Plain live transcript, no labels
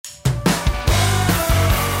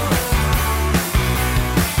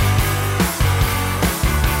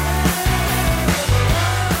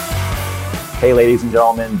Hey, ladies and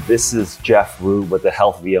gentlemen, this is Jeff Wu with the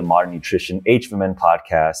Health via Modern Nutrition HVMN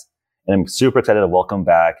podcast. And I'm super excited to welcome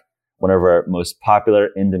back one of our most popular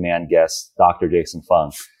in-demand guests, Dr. Jason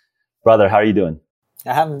Fung. Brother, how are you doing?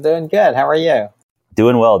 I'm doing good. How are you?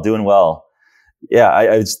 Doing well. Yeah,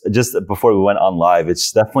 I just before we went on live,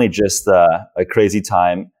 it's definitely just a crazy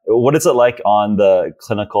time. What is it like on the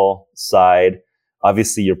clinical side?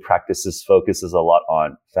 Obviously, your practice's focus is a lot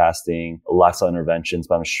on fasting, lifestyle interventions,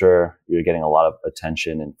 but I'm sure you're getting a lot of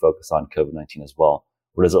attention and focus on COVID-19 as well.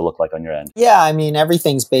 What does it look like on your end? Yeah, I mean,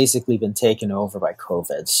 everything's basically been taken over by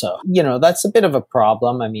COVID. So, that's a bit of a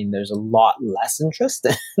problem. I mean, there's a lot less interest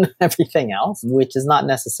in everything else, which is not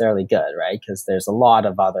necessarily good, right? Because there's a lot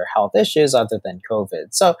of other health issues other than COVID.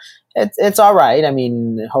 So it's all right. I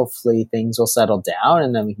mean, hopefully things will settle down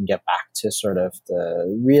and then we can get back to sort of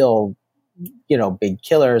the real big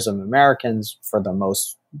killers of Americans for the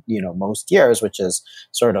most years, which is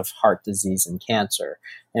sort of heart disease and cancer.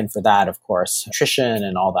 And for that, of course, nutrition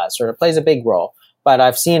and all that sort of plays a big role. But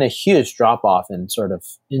I've seen a huge drop off in sort of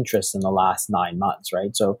interest in the last 9 months,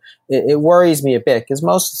 right? So it worries me a bit because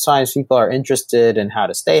most of the times people are interested in how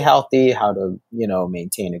to stay healthy, how to,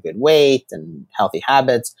 maintain a good weight and healthy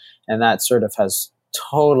habits. And that sort of has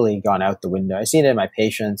totally gone out the window. I see it in my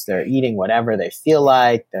patients. They're eating whatever they feel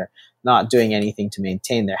like. They're not doing anything to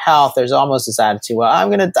maintain their health. There's almost this attitude, well, I'm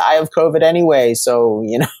going to die of COVID anyway. So,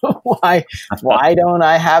 why don't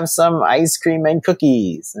I have some ice cream and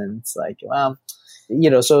cookies? And it's like, well,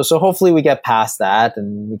 so hopefully we get past that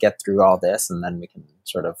and we get through all this and then we can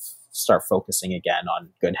sort of start focusing again on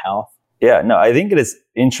good health. Yeah, no, I think it is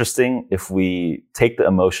interesting if we take the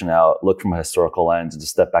emotion out, look from a historical lens and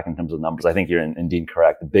just step back in terms of numbers. I think you're indeed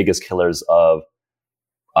correct. The biggest killers of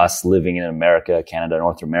us living in America, Canada,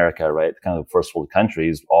 North America, right? Kind of the first world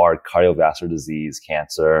countries are cardiovascular disease,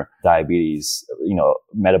 cancer, diabetes,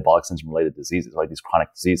 metabolic syndrome related diseases, like these chronic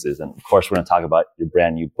diseases. And of course, we're going to talk about your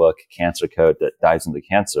brand new book, Cancer Code, that dives into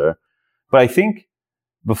cancer. But I think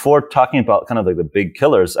before talking about kind of like the big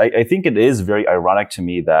killers, I think it is very ironic to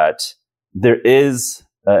me that there is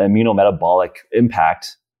an immunometabolic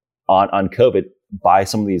impact on COVID by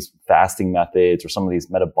some of these fasting methods or some of these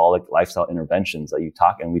metabolic lifestyle interventions that we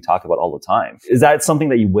talk about all the time. Is that something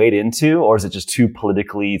that you wade into, or is it just too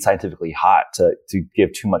politically, scientifically hot to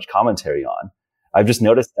give too much commentary on? I've just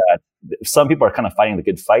noticed that some people are kind of fighting the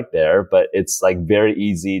good fight there, but it's like very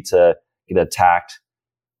easy to get attacked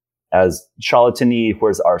as charlatany.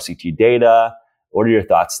 Where's RCT data? What are your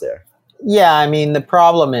thoughts there? Yeah, I mean, the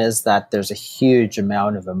problem is that there's a huge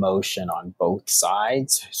amount of emotion on both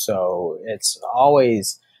sides. So it's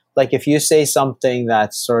always like if you say something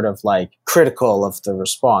that's sort of like critical of the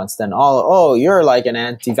response, then you're like an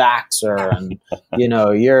anti-vaxxer and,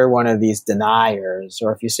 you're one of these deniers.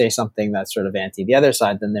 Or if you say something that's sort of anti the other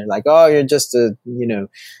side, then they're like, oh, you're just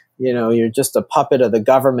you're just a puppet of the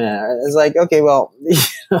government. It's like, okay, well,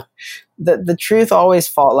 the truth always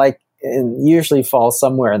usually falls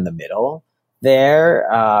somewhere in the middle there,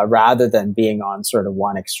 rather than being on sort of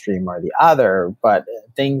one extreme or the other. But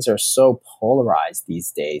things are so polarized these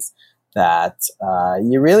days that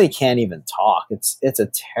you really can't even talk. It's a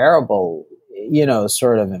terrible,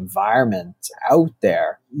 sort of environment out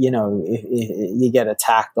there. You get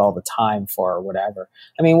attacked all the time for whatever.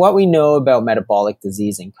 I mean, what we know about metabolic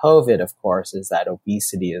disease and COVID, of course, is that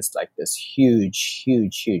obesity is like this huge,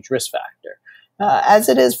 huge, huge risk factor. As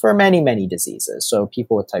it is for many, many diseases. So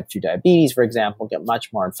people with type 2 diabetes, for example, get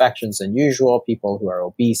much more infections than usual. People who are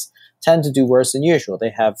obese tend to do worse than usual. They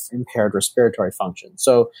have impaired respiratory function.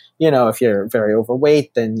 So, if you're very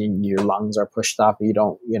overweight, then your lungs are pushed up. You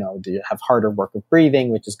don't, you have harder work of breathing,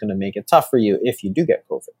 which is going to make it tough for you if you do get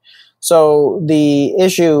COVID. So the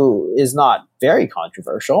issue is not very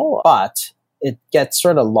controversial, but it gets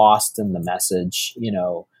sort of lost in the message,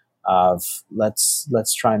 of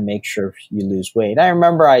let's try and make sure you lose weight. I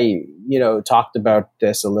remember I talked about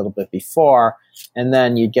this a little bit before, and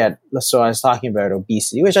then so I was talking about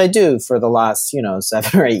obesity, which I do for the last 7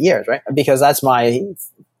 or 8 years, right? Because that's my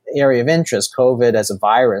area of interest. COVID as a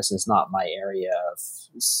virus is not my area of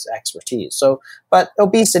expertise. So, but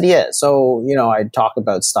obesity is. So, I talk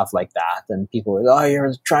about stuff like that and people are, oh,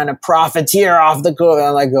 you're trying to profiteer off the COVID.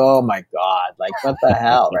 I'm like, oh my God, like what the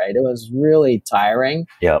hell, right? It was really tiring.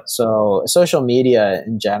 Yeah. So social media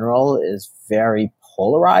in general is very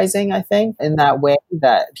polarizing, I think, in that way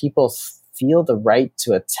that people feel the right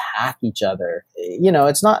to attack each other.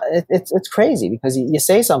 It's crazy because you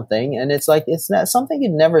say something and it's like, it's not something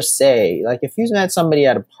you'd never say. Like if you met somebody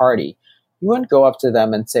at a party, you wouldn't go up to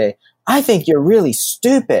them and say, I think you're really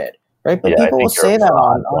stupid, right? But people will say that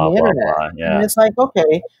on the internet. Yeah. And it's like,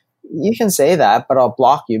 okay, you can say that, but I'll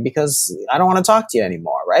block you because I don't want to talk to you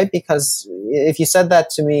anymore, right? Because if you said that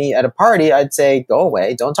to me at a party, I'd say, go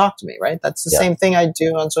away, don't talk to me, right? That's the same thing I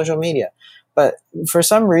do on social media. But for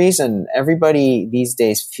some reason, everybody these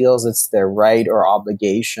days feels it's their right or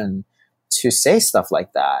obligation to say stuff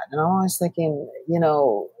like that. And I'm always thinking,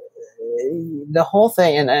 the whole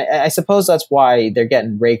thing, and I suppose that's why they're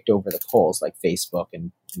getting raked over the coals, like Facebook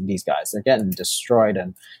and these guys. They're getting destroyed,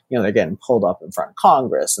 and they're getting pulled up in front of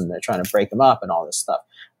Congress, and they're trying to break them up and all this stuff,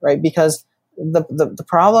 right? Because the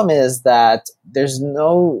problem is that there's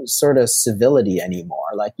no sort of civility anymore.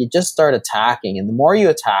 Like, you just start attacking, and the more you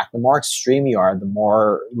attack, the more extreme you are, the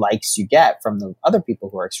more likes you get from the other people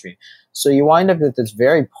who are extreme. So you wind up with this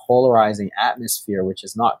very polarizing atmosphere, which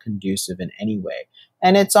is not conducive in any way.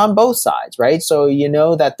 And it's on both sides, right? So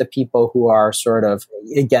that the people who are sort of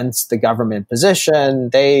against the government position,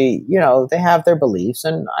 they have their beliefs,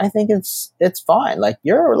 and I think it's fine. Like,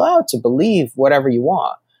 you're allowed to believe whatever you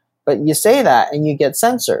want, but you say that and you get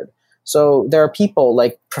censored. So there are people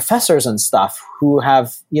like professors and stuff who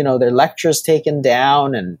have, their lectures taken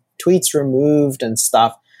down and tweets removed and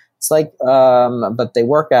stuff. It's like, but they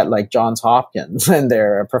work at like Johns Hopkins and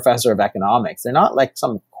they're a professor of economics. They're not like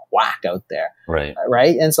some quack out there.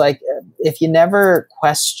 Right. And it's like, if you never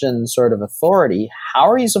question sort of authority,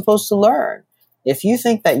 how are you supposed to learn? If you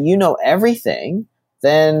think that you know everything,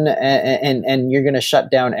 then and you're going to shut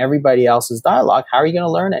down everybody else's dialogue, how are you going to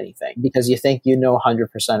learn anything? Because you think you know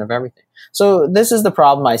 100% of everything. So this is the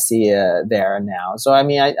problem I see there now. So I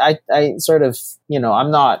mean, I sort of, I'm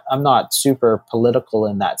not super political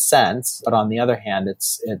in that sense, but on the other hand,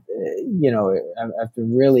 I've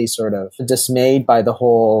been really sort of dismayed by the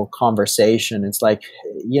whole conversation. It's like,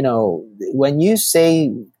 when you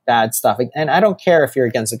say bad stuff, and I don't care if you're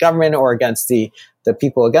against the government or against the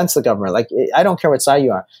people against the government. Like, I don't care what side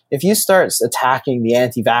you are. If you start attacking the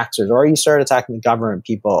anti-vaxxers or you start attacking the government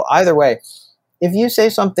people, either way, if you say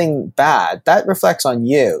something bad, that reflects on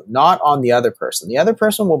you, not on the other person. The other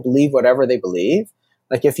person will believe whatever they believe.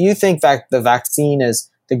 Like, if you think that the vaccine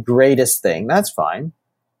is the greatest thing, that's fine.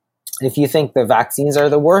 If you think the vaccines are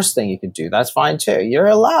the worst thing you could do, that's fine too. You're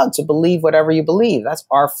allowed to believe whatever you believe. That's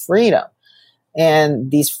our freedom.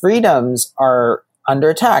 And these freedoms are under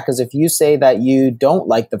attack, because if you say that you don't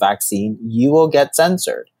like the vaccine, you will get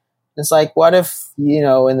censored. It's like, what if,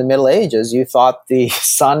 in the Middle Ages, you thought the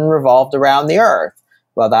sun revolved around the earth?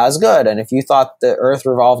 Well, that was good. And if you thought the earth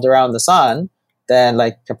revolved around the sun, then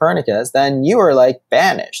like Copernicus, then you were like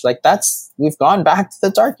banished. Like, we've gone back to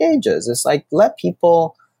the Dark Ages. It's like, let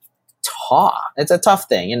people talk. It's a tough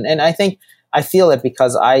thing. And I feel it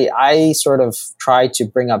because I sort of try to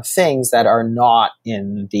bring up things that are not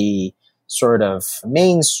in the sort of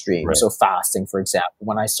mainstream. Right. So fasting, for example,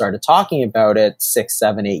 when I started talking about it 6,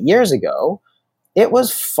 7, 8 years ago, it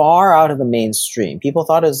was far out of the mainstream. People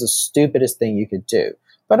thought it was the stupidest thing you could do.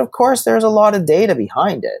 But of course, there's a lot of data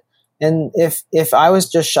behind it. And if I was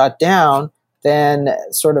just shut down, then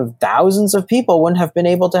sort of thousands of people wouldn't have been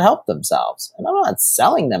able to help themselves. And I'm not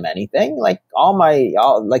selling them anything. Like,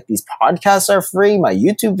 like these podcasts are free, my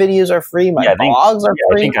YouTube videos are free, my blogs are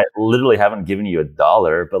free. I think I literally haven't given you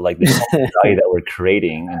 $1, but like there's so much value that we're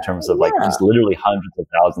creating in terms of like just literally hundreds of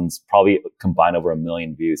thousands, probably combined over 1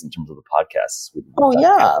 million views in terms of the podcasts.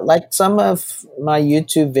 Like some of my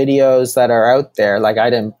YouTube videos that are out there, like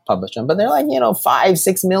I didn't publish them, but they're like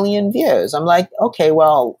 5-6 million views. I'm like, okay,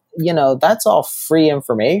 well, that's all free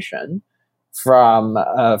information from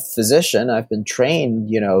a physician. I've been trained,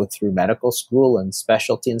 through medical school and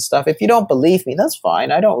specialty and stuff. If you don't believe me, that's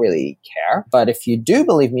fine. I don't really care. But if you do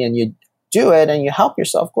believe me and you do it and you help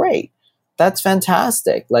yourself, great. That's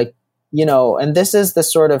fantastic. Like, and this is the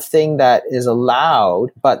sort of thing that is allowed,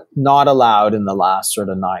 but not allowed in the last sort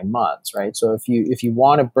of 9 months, right? So if you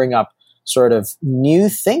want to bring up sort of new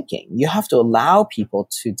thinking, you have to allow people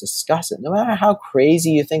to discuss it, no matter how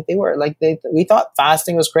crazy you think they were. Like we thought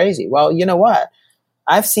fasting was crazy. Well, you know what?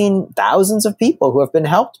 I've seen thousands of people who have been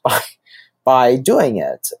helped by doing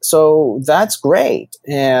it. So that's great.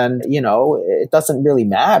 And, it doesn't really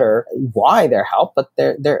matter why they're helped, but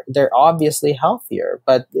they're obviously healthier.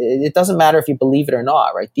 But it doesn't matter if you believe it or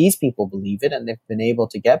not, right? These people believe it and they've been able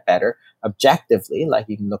to get better objectively, like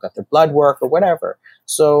you can look at their blood work or whatever.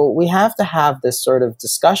 So we have to have this sort of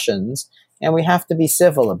discussions, and we have to be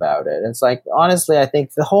civil about it. It's like, honestly, I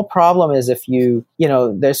think the whole problem is if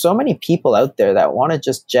there's so many people out there that want to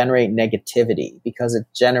just generate negativity because it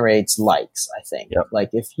generates likes, I think. Yep. Like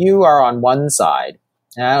if you are on one side,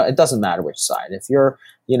 it doesn't matter which side. If you're,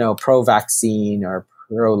 pro-vaccine or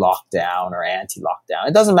pro-lockdown or anti-lockdown,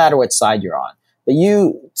 it doesn't matter which side you're on. But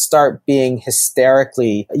you start being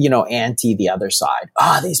hysterically, anti the other side.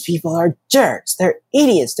 These people are jerks. They're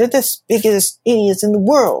idiots. They're the biggest idiots in the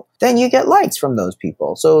world. Then you get likes from those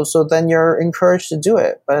people. So then you're encouraged to do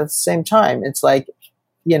it. But at the same time, it's like,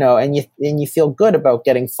 and you feel good about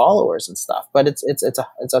getting followers and stuff. But it's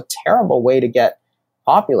a terrible way to get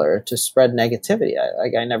popular, to spread negativity.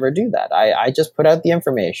 I never do that. I just put out the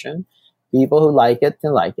information. People who like it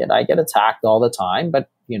can like it. I get attacked all the time, but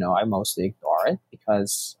I mostly ignore it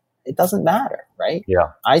because it doesn't matter, right?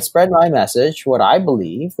 Yeah. I spread my message, what I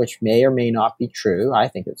believe, which may or may not be true. I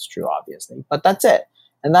think it's true, obviously, but that's it.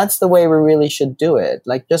 And that's the way we really should do it.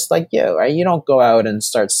 Like, just like you, right? You don't go out and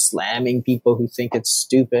start slamming people who think it's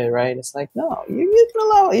stupid, right? It's like, no, you can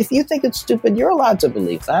allow, if you think it's stupid, you're allowed to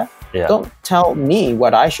believe that. Yeah. Don't tell me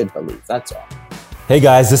what I should believe. That's all. Hey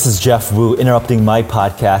guys, this is Jeff Wu interrupting my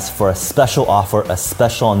podcast for a special offer, a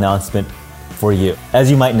special announcement for you.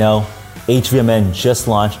 As you might know, HVMN just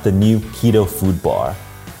launched the new keto food bar,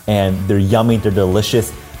 and they're yummy, they're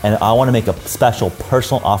delicious, and I want to make a special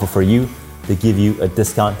personal offer for you to give you a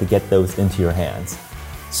discount to get those into your hands.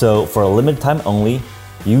 So for a limited time only,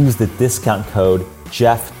 use the discount code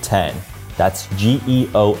JEFF10. That's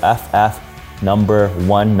GEOFF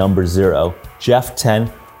number 0,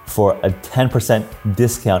 JEFF10, for a 10%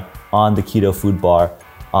 discount on the keto food bar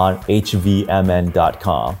on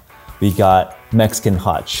hvmn.com. We got Mexican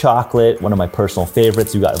hot chocolate, one of my personal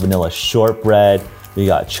favorites. We got vanilla shortbread, we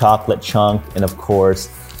got chocolate chunk, and of course,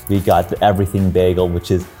 we got the everything bagel, which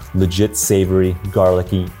is legit savory,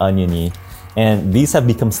 garlicky, oniony. And these have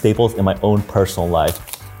become staples in my own personal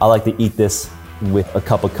life. I like to eat this with a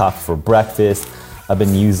cup of coffee for breakfast. I've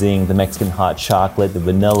been using the Mexican hot chocolate, the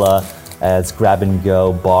vanilla, as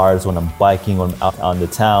grab-and-go bars when I'm biking, when I'm out on the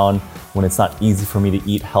town, when it's not easy for me to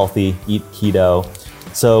eat healthy, eat keto.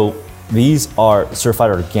 So these are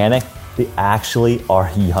certified organic. They actually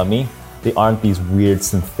are yummy. They aren't these weird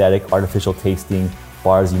synthetic, artificial tasting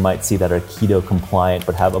bars you might see that are keto compliant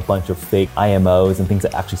but have a bunch of fake IMOs and things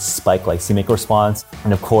that actually spike glycemic response.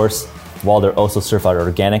 And of course, while they're also certified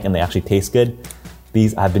organic and they actually taste good,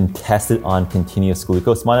 these have been tested on continuous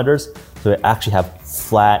glucose monitors, so they actually have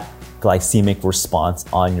flat glycemic response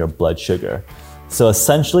on your blood sugar. So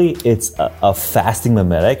essentially, it's a fasting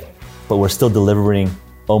mimetic, but we're still delivering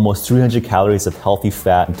almost 300 calories of healthy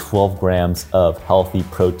fat and 12 grams of healthy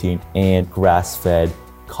protein and grass-fed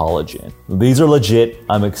collagen. These are legit.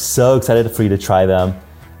 I'm so excited for you to try them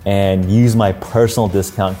and use my personal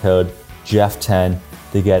discount code JEFF10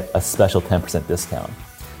 to get a special 10% discount.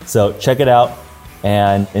 So check it out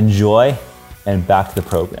and enjoy. And back to the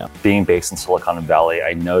program. Being based in Silicon Valley,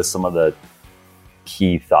 I know some of the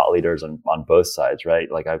key thought leaders on both sides,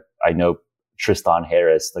 right? Like I know Tristan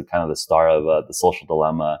Harris, the kind of the star of The Social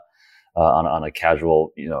Dilemma, on a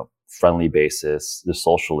casual, friendly basis, just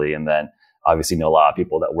socially, and then obviously know a lot of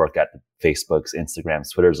people that work at the Facebooks,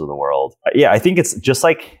 Instagrams, Twitters of the world. Yeah, I think it's just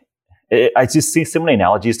like I just see similar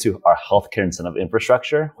analogies to our healthcare incentive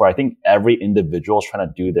infrastructure, where I think every individual is trying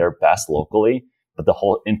to do their best locally, but the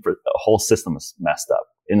whole system is messed up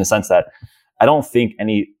in the sense that I don't think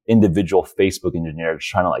any individual Facebook engineer is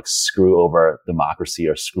trying to like screw over democracy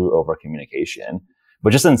or screw over communication,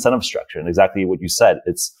 but just an incentive structure. And exactly what you said,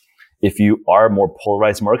 it's if you are more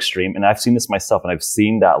polarized, more extreme, and I've seen this myself, and I've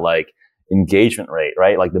seen that like engagement rate,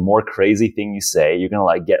 right? Like the more crazy thing you say, you're going to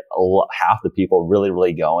like get half the people really,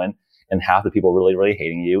 really going and half the people really, really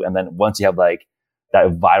hating you. And then once you have like that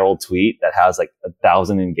viral tweet that has like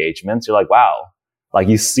 1,000 engagements, you're like, wow. Like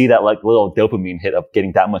you see that like little dopamine hit of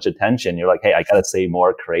getting that much attention. You're like, hey, I got to say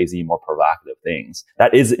more crazy, more provocative things.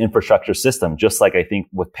 That is an infrastructure system. Just like I think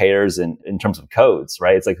with payers in terms of codes,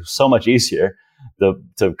 right? It's like so much easier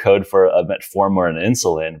to code for a metformin or an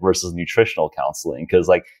insulin versus nutritional counseling. Cause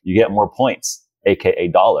like you get more points, AKA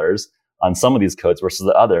dollars on some of these codes versus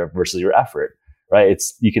the other versus your effort, right?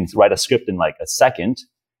 You can write a script in like a second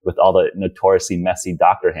with all the notoriously messy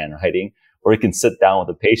doctor handwriting, or you can sit down with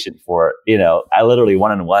a patient for, I literally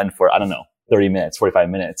one-on-one for, 30 minutes, 45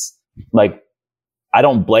 minutes. Like, I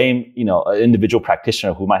don't blame, an individual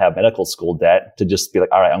practitioner who might have medical school debt to just be like,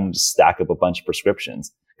 all right, I'm going to just stack up a bunch of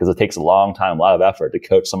prescriptions, because it takes a long time, a lot of effort to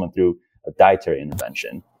coach someone through a dietary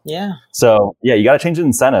intervention. Yeah. So yeah, you got to change the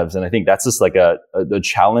incentives. And I think that's just like a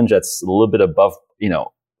challenge that's a little bit above,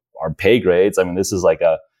 our pay grades. I mean, this is like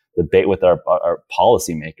a debate with our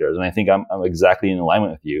policymakers. And I think I'm exactly in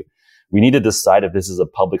alignment with you. We need to decide if this is a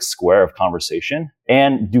public square of conversation,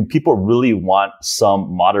 and do people really want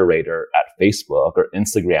some moderator at Facebook or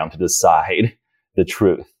Instagram to decide the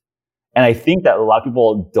truth? And I think that a lot of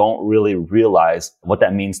people don't really realize what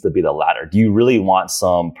that means to be the latter. Do you really want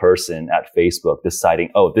some person at Facebook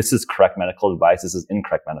deciding, oh, this is correct medical advice, this is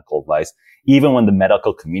incorrect medical advice, even when the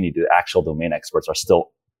medical community, the actual domain experts are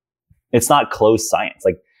still, it's not closed science.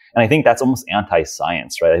 Like, and I think that's almost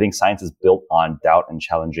anti-science, right? I think science is built on doubt and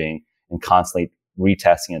challenging and constantly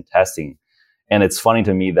retesting and testing. And it's funny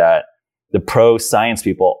to me that the pro-science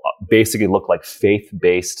people basically look like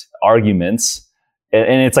faith-based arguments.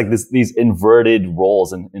 And it's like these inverted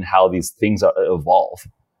roles in how these things evolve.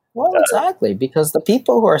 Well, exactly, because the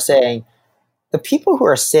people who are saying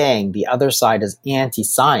the other side is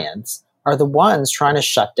anti-science are the ones trying to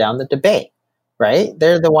shut down the debate, right?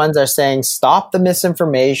 They're the ones that are saying, stop the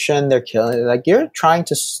misinformation. They're killing, like, you're trying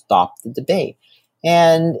to stop the debate.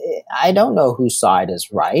 And I don't know whose side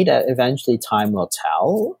is right. Eventually time will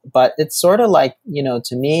tell, but it's sort of like,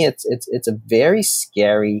 to me, it's a very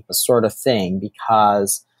scary sort of thing,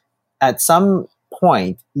 because at some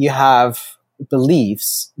point you have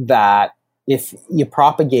beliefs that if you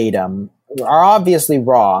propagate them are obviously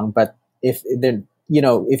wrong, but if you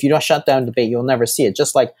don't shut down debate, you'll never see it.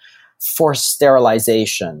 Just like forced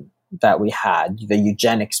sterilization that we had, the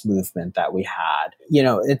eugenics movement that we had.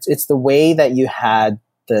 It's the way that you had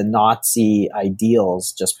the Nazi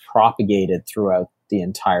ideals just propagated throughout the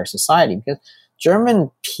entire society, because German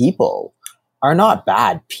people are not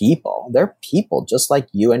bad people. They're people just like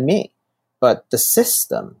you and me. But the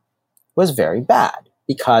system was very bad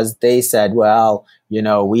because they said, well,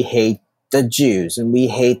 we hate the Jews and we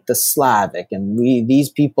hate the Slavic and these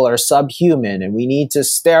people are subhuman and we need to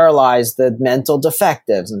sterilize the mental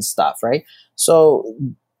defectives and stuff, right? So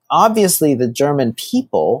obviously the German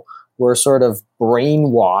people were sort of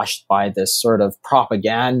brainwashed by this sort of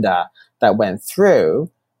propaganda that went through.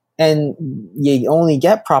 And you only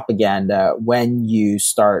get propaganda when you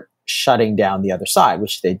start shutting down the other side,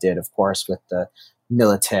 which they did, of course, with the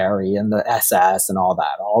military and the SS and all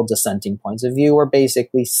that. All dissenting points of view were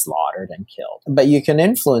basically slaughtered and killed. But you can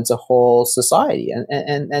influence a whole society.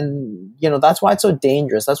 And that's why it's so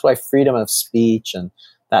dangerous. That's why freedom of speech and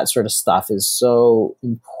that sort of stuff is so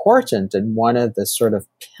important, and one of the sort of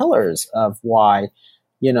pillars of why,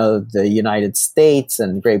 the United States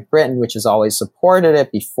and Great Britain, which has always supported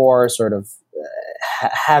it before, sort of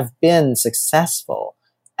have been successful,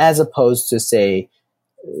 as opposed to, say,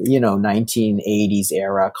 1980s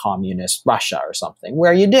era communist Russia or something,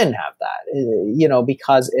 where you didn't have that,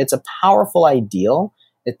 because it's a powerful ideal.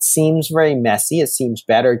 It seems very messy. It seems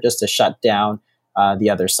better just to shut down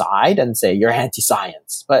the other side and say you're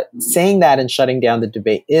anti-science. But saying that and shutting down the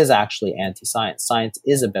debate is actually anti-science. Science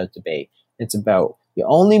is about debate. It's about, you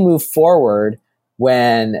only move forward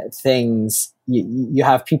when things, you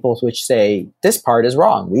have people which say, this part is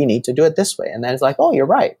wrong, we need to do it this way. And then it's like, oh, you're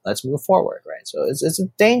right, let's move forward, right? So it's a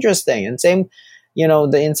dangerous thing. And same,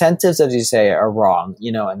 the incentives, as you say, are wrong,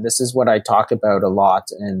 and this is what I talk about a lot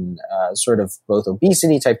in sort of both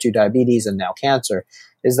obesity, type 2 diabetes, and now cancer,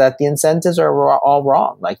 is that the incentives are all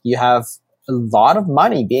wrong. Like, you have a lot of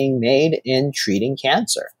money being made in treating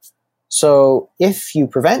cancer. So if you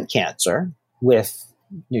prevent cancer with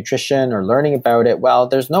nutrition or learning about it, well,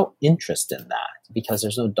 there's no interest in that because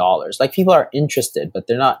there's no dollars. Like, people are interested, but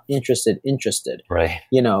they're not interested. Right.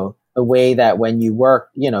 The way that when you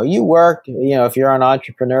work, if you're an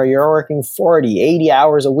entrepreneur, you're working 40, 80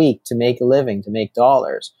 hours a week to make a living, to make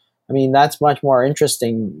dollars. I mean, that's much more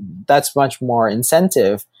interesting. That's much more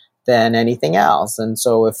incentive than anything else. And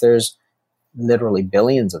so if there's literally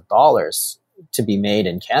billions of dollars to be made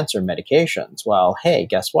in cancer medications, well, hey,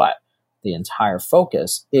 guess what? The entire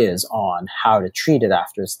focus is on how to treat it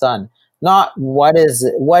after it's done. Not what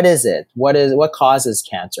causes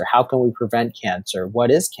cancer? How can we prevent cancer?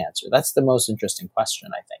 What is cancer? That's the most interesting question,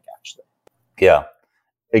 I think, actually. Yeah.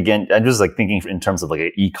 Again, I'm just like thinking in terms of like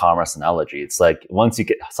an e-commerce analogy. It's like once you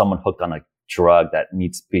get someone hooked on a drug that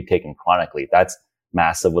needs to be taken chronically, that's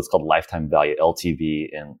massive, what's called lifetime value, LTV,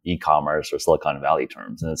 in e-commerce or Silicon Valley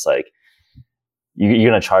terms. And it's like, you're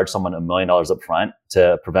going to charge someone $1 million up front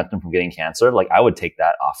to prevent them from getting cancer. Like, I would take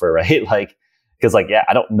that offer, right? Like, because like, yeah,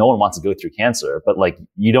 no one wants to go through cancer, but like,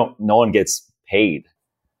 no one gets paid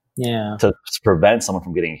to prevent someone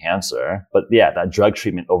from getting cancer. But yeah, that drug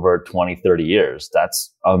treatment over 20, 30 years,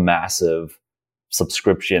 that's a massive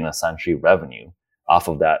subscription, essentially revenue off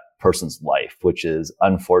of that person's life, which is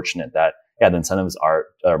unfortunate that, the incentives are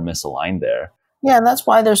misaligned there. Yeah, and that's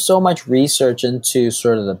why there's so much research into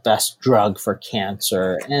sort of the best drug for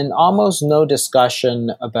cancer and almost no discussion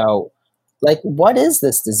about, like, what is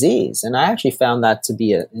this disease? And I actually found that to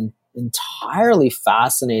be an entirely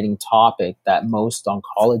fascinating topic that most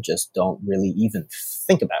oncologists don't really even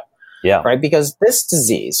think about. Yeah. Right? Because this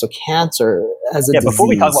disease, so cancer as a disease. Before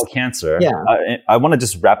we talk about cancer, I want to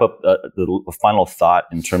just wrap up the final thought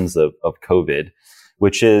in terms of COVID,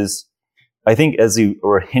 which is, I think as you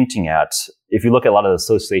were hinting at, if you look at a lot of the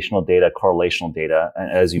associational data, correlational data,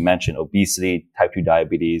 and as you mentioned, obesity, type 2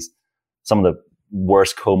 diabetes, some of the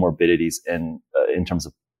worst comorbidities in terms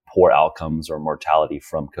of poor outcomes or mortality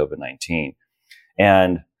from COVID-19.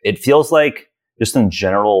 And it feels like just in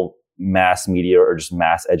general mass media or just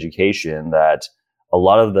mass education that a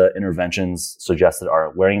lot of the interventions suggested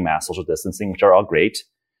are wearing masks, social distancing, which are all great.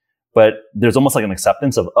 But there's almost like an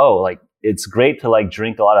acceptance of, like, it's great to like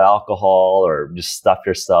drink a lot of alcohol or just stuff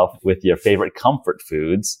yourself with your favorite comfort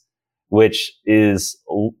foods, which is,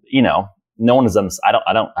 no one has done this. I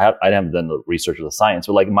haven't done the research or the science,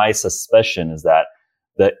 but like my suspicion is that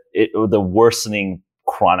the worsening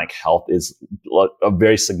chronic health is a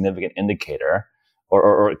very significant indicator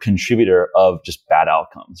or a contributor of just bad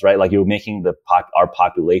outcomes, right? Like you're making our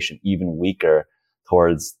population even weaker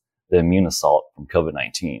towards the immune assault from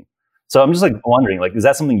COVID-19. So I'm just like wondering, like, is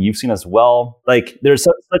that something you've seen as well? Like there's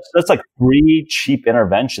such like free, cheap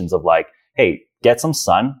interventions of like, hey, get some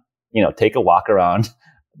sun, take a walk around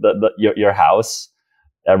your house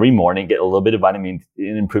every morning, get a little bit of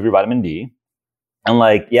improve your vitamin D. And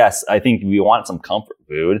like, yes, I think we want some comfort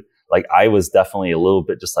food. Like I was definitely a little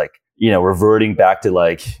bit just like, reverting back to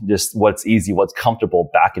like just what's easy, what's comfortable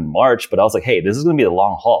back in March. But I was like, hey, this is going to be a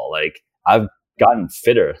long haul. Like I've gotten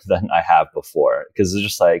fitter than I have before because it's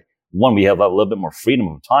just like, one, we have a little bit more freedom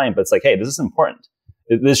of time, but it's like, hey, this is important.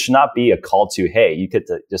 This should not be a call to, hey, you get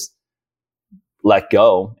to just let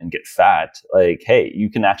go and get fat. Like, hey, you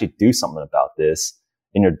can actually do something about this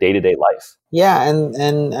in your day-to-day life. Yeah,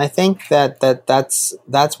 and I think that's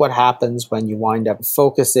what happens when you wind up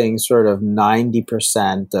focusing sort of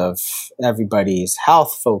 90% of everybody's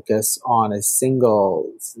health focus on a single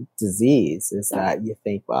disease, is that you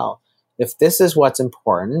think, well, if this is what's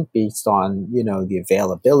important based on, the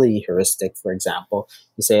availability heuristic, for example,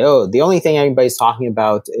 you say, the only thing anybody's talking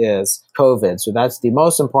about is COVID. So that's the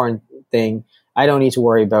most important thing. I don't need to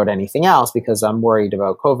worry about anything else because I'm worried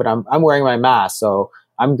about COVID. I'm wearing my mask, so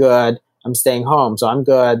I'm good. I'm staying home, so I'm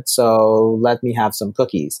good. So let me have some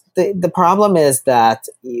cookies. The problem is that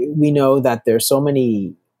we know that there's so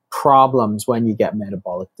many problems when you get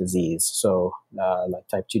metabolic disease. So like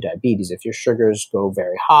type 2 diabetes, if your sugars go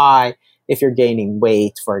very high, if you're gaining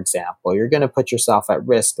weight, for example, you're going to put yourself at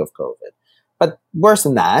risk of COVID. But worse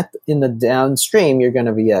than that, in the downstream, you're going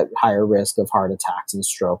to be at higher risk of heart attacks and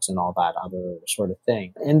strokes and all that other sort of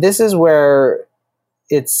thing. And this is where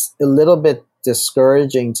it's a little bit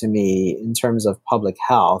discouraging to me in terms of public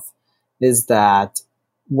health, is that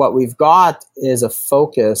what we've got is a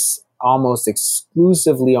focus almost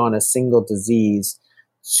exclusively on a single disease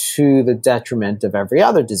to the detriment of every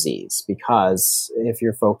other disease. Because if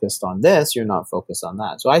you're focused on this, you're not focused on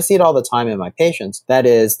that. So I see it all the time in my patients. That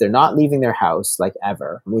is, they're not leaving their house like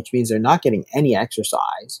ever, which means they're not getting any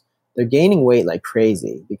exercise. They're gaining weight like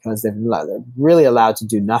crazy because they're really allowed to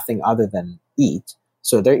do nothing other than eat.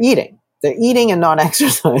 So they're eating. They're eating and not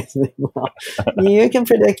exercising. Well, you can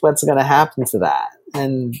predict what's going to happen to that.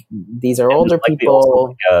 And these are older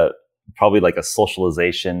people. Probably like a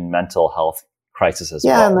socialization, mental health crisis as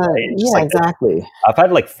well. Right? Yeah, exactly. I've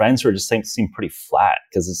had like friends who are just seem pretty flat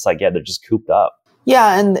because it's like, they're just cooped up.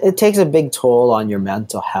 Yeah, and it takes a big toll on your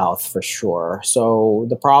mental health for sure. So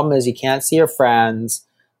the problem is you can't see your friends.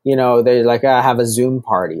 They're like, I have a Zoom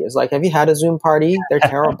party. It's like, have you had a Zoom party? They're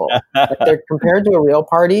terrible. Like they're compared to a real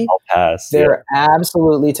party. They're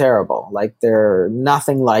absolutely terrible. Like they're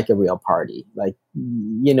nothing like a real party. Like,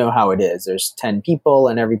 you know how it is. There's 10 people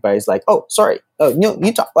and everybody's like, oh, sorry. Oh, no,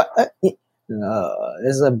 you talk.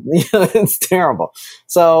 It's terrible.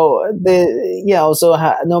 So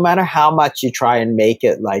no matter how much you try and make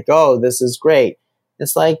it like, oh, this is great.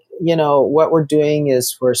 It's like, what we're doing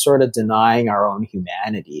is we're sort of denying our own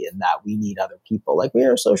humanity in that we need other people. Like we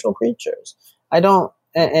are social creatures.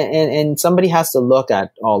 And somebody has to look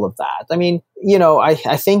at all of that. I mean,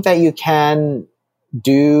 I think that you can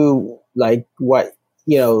do like what,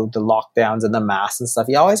 the lockdowns and the masks and stuff.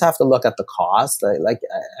 You always have to look at the cost.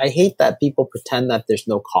 I hate that people pretend that there's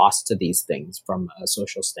no cost to these things from a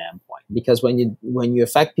social standpoint, because when you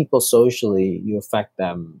affect people socially, you affect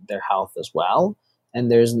their health as well. And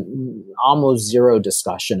there's almost zero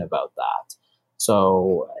discussion about that.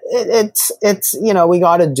 So it's we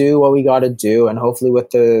got to do what we got to do. And hopefully with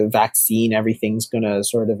the vaccine, everything's going to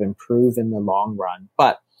sort of improve in the long run.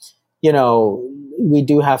 But, we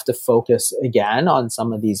do have to focus again on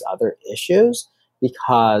some of these other issues,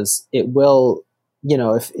 because it will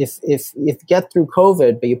if you get through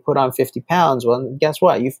COVID, but you put on 50 pounds, well, guess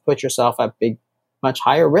what? You've put yourself at much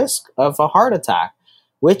higher risk of a heart attack,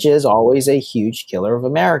 which is always a huge killer of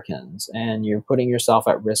Americans. And you're putting yourself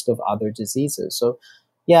at risk of other diseases. So,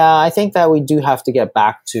 yeah, I think that we do have to get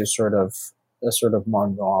back to sort of more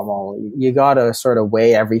normal. You got to sort of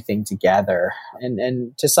weigh everything together.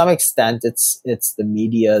 And to some extent, it's the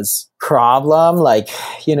media's problem. Like,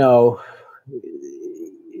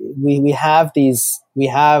 we have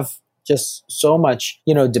just so much,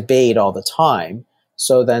 debate all the time.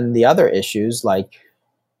 So then the other issues like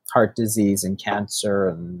heart disease and cancer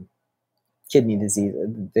and kidney disease,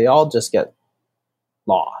 they all just get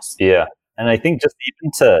lost. Yeah. And I think just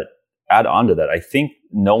even to add on to that, I think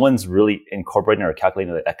no one's really incorporating or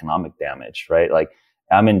calculating the economic damage, right? Like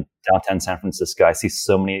I'm in downtown San Francisco. I see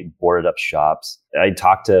so many boarded up shops. I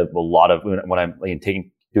talk to a lot of, when I'm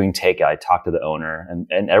doing takeout, I talk to the owner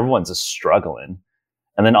and everyone's just struggling.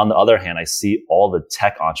 And then on the other hand, I see all the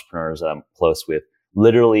tech entrepreneurs that I'm close with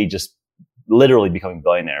literally becoming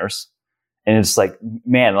billionaires. And it's like,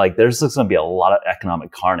 man, like there's going to be a lot of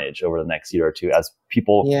economic carnage over the next year or two as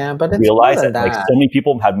people realize that like so many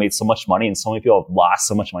people have made so much money and so many people have lost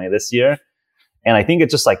so much money this year. And I think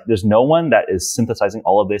it's just like, there's no one that is synthesizing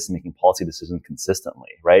all of this and making policy decisions consistently,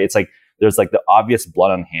 right? It's like, there's like the obvious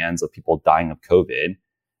blood on hands of people dying of COVID.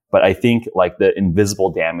 But I think like the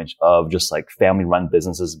invisible damage of just like family run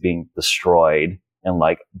businesses being destroyed and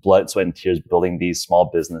like blood, sweat, and tears building these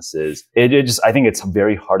small businesses. I think it's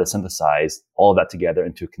very hard to synthesize all of that together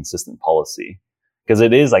into a consistent policy. Because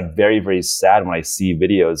it is like very, very sad when I see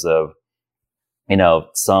videos of,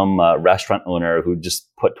 some restaurant owner who just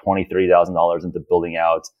put $23,000 into building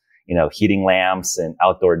out, heating lamps and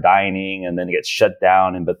outdoor dining, and then it gets shut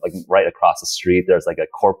down. But like right across the street, there's like a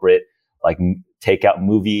corporate like takeout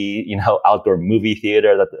movie, outdoor movie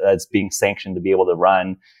theater that's being sanctioned to be able to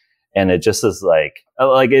run. And it just is like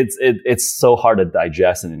it's so hard to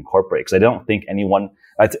digest and incorporate because I don't think anyone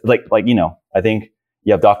I think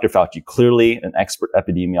you have Dr. Fauci, clearly an expert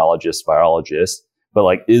epidemiologist, virologist, but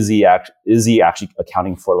like is he actually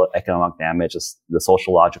accounting for the economic damage, the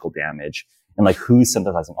sociological damage, and like who's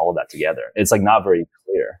synthesizing all of that together? It's like not very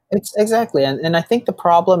clear. It's exactly, and I think the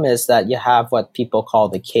problem is that you have what people call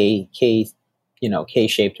the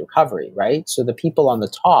K-shaped recovery, right? So the people on the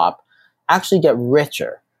top actually get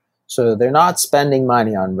richer. So they're not spending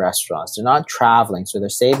money on restaurants. They're not traveling. So they're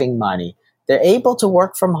saving money. They're able to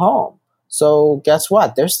work from home. So guess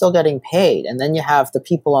what? They're still getting paid. And then you have the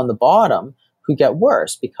people on the bottom who get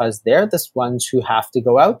worse because they're the ones who have to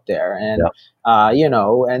go out there and,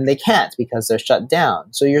 and they can't because they're shut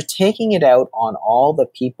down. So you're taking it out on all the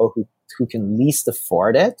people who can least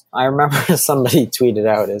afford it. I remember somebody tweeted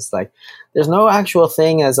out, it's like, there's no actual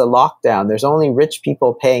thing as a lockdown. There's only rich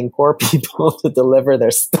people paying poor people to deliver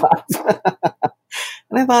their stuff.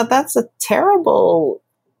 And I thought that's a terrible,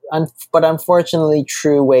 but unfortunately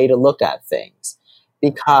true way to look at things.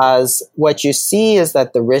 Because what you see is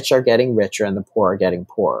that the rich are getting richer and the poor are getting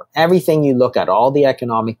poorer. Everything you look at, all the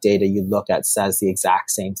economic data you look at says the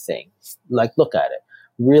exact same thing. Like, look at it.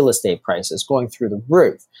 Real estate prices going through the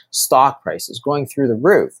roof, stock prices going through the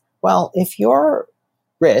roof. Well, if you're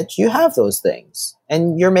rich, you have those things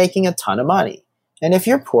and you're making a ton of money. And if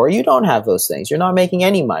you're poor, you don't have those things. You're not making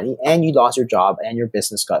any money and you lost your job and your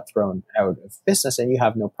business got thrown out of business and you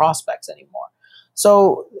have no prospects anymore.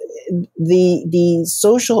 So the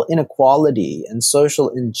social inequality and social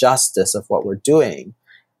injustice of what we're doing,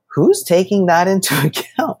 who's taking that into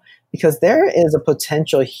account? Because there is a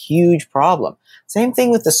potential huge problem. Same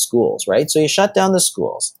thing with the schools, right? So you shut down the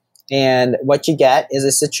schools. And what you get is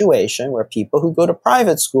a situation where people who go to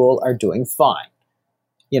private school are doing fine,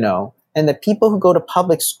 and the people who go to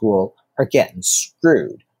public school are getting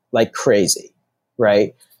screwed like crazy,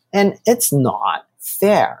 right? And it's not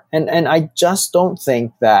fair. And I just don't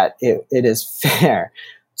think that it is fair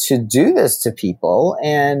to do this to people.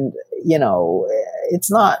 And,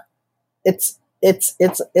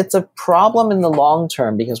 it's a problem in the long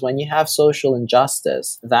term because when you have social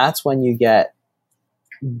injustice, that's when you get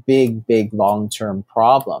big long-term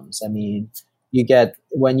problems. I mean,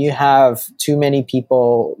 when you have too many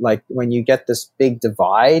people, like when you get this big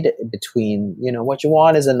divide between, what you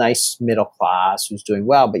want is a nice middle class who's doing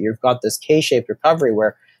well, but you've got this K-shaped recovery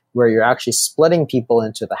where you're actually splitting people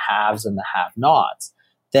into the haves and the have-nots.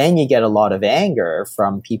 Then you get a lot of anger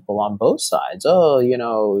from people on both sides.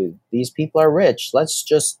 Oh, these people are rich. Let's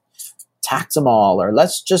just tax them all, or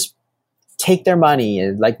let's just take their money,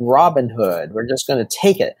 like Robin Hood. We're just going to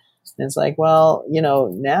take it. And it's like, well,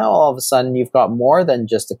 now all of a sudden you've got more than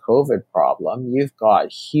just a COVID problem. You've got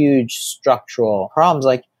huge structural problems.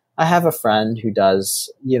 Like, I have a friend who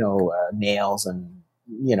does, nails and,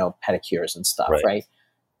 pedicures and stuff, right?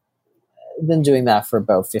 Been doing that for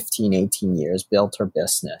about 15, 18 years, built her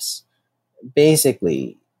business.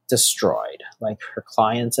 Basically destroyed. Like, her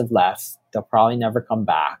clients have left. They'll probably never come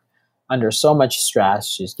back. Under so much stress,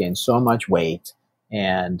 she's gained so much weight.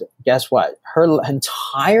 And guess what? Her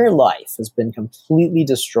entire life has been completely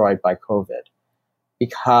destroyed by COVID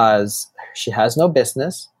because she has no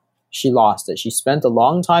business. She lost it. She spent a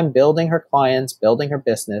long time building her clients, building her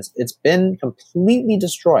business. It's been completely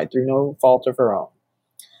destroyed through no fault of her own.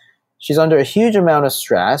 She's under a huge amount of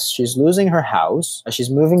stress. She's losing her house. She's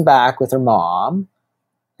moving back with her mom.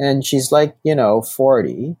 And she's like,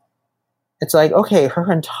 40. It's like, okay,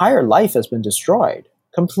 her entire life has been destroyed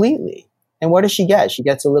completely. And what does she get? She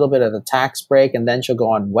gets a little bit of a tax break, and then she'll go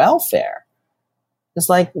on welfare. It's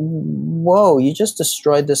like, whoa, you just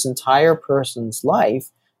destroyed this entire person's life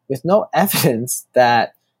with no evidence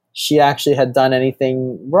that she actually had done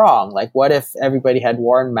anything wrong. Like, what if everybody had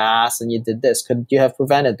worn masks and you did this? Could you have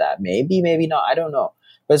prevented that? Maybe, maybe not. I don't know.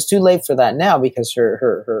 But it's too late for that now because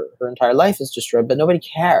her entire life is destroyed, but nobody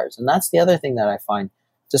cares. And that's the other thing that I find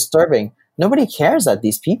disturbing. Nobody cares that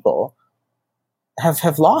these people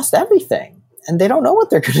have lost everything and they don't know what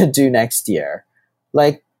they're going to do next year.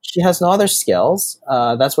 Like, she has no other skills.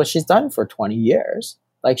 That's what she's done for 20 years.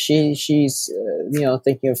 Like, she's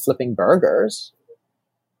thinking of flipping burgers,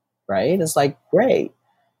 right? It's like, great.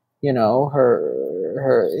 It's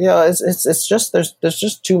just, there's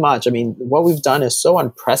just too much. I mean, what we've done is so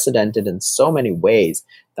unprecedented in so many ways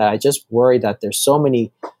that I just worry that there's so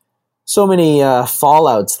many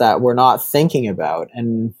fallouts that we're not thinking about.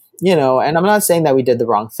 And, and I'm not saying that we did the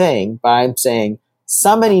wrong thing, but I'm saying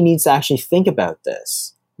somebody needs to actually think about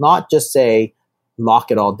this, not just say,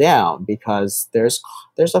 lock it all down, because there's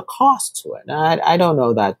a cost to it. And I don't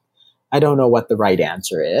know that. I don't know what the right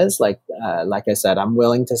answer is. Like I said, I'm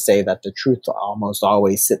willing to say that the truth almost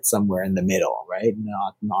always sits somewhere in the middle, right?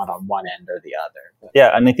 Not on one end or the other. But.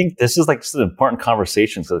 Yeah, and I think this is like just an important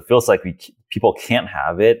conversation because it feels like people can't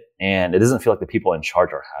have it, and it doesn't feel like the people in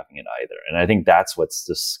charge are having it either. And I think that's what's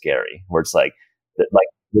just scary, where it's like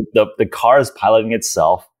the car is piloting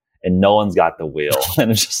itself, and no one's got the wheel,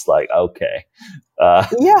 and it's just like, okay.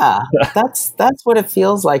 Yeah, that's what it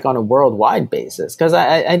feels like on a worldwide basis. Because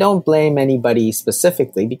I don't blame anybody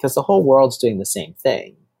specifically, because the whole world's doing the same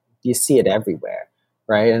thing. You see it everywhere,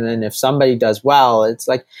 right? And then if somebody does well, it's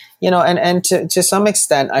like, and to some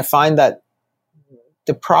extent, I find that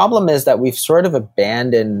the problem is that we've sort of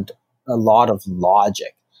abandoned a lot of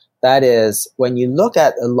logic. That is, when you look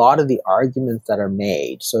at a lot of the arguments that are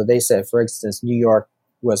made, so they said, for instance, New York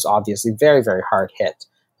was obviously very, very hard hit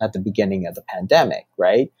at the beginning of the pandemic,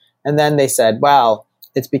 right? And then they said, well,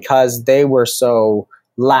 it's because they were so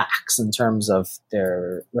lax in terms of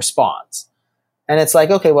their response. And it's like,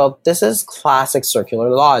 okay, well, this is classic circular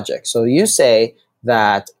logic. So you say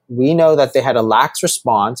that we know that they had a lax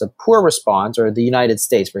response, a poor response, or the United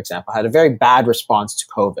States, for example, had a very bad response to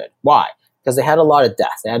COVID. Why? Because they had a lot of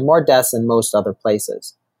deaths. They had more deaths than most other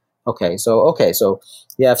places. Okay, so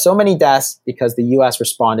you have so many deaths because the U.S.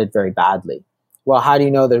 responded very badly. Well, how do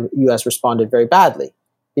you know the U.S. responded very badly?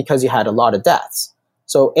 Because you had a lot of deaths.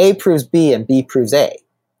 So A proves B and B proves A,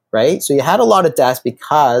 right? So you had a lot of deaths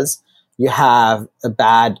because you have a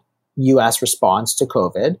bad U.S. response to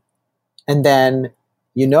COVID. And then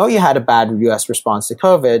you had a bad U.S. response to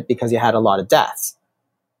COVID because you had a lot of deaths.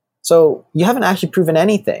 So you haven't actually proven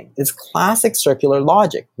anything. It's classic circular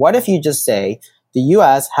logic. What if you just say the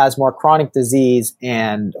U.S. has more chronic disease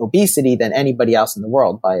and obesity than anybody else in the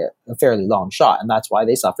world by a fairly long shot, and that's why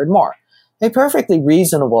they suffered more? A perfectly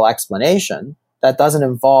reasonable explanation that doesn't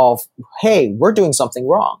involve, hey, we're doing something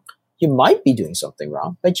wrong. You might be doing something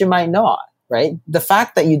wrong, but you might not, right? The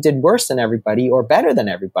fact that you did worse than everybody or better than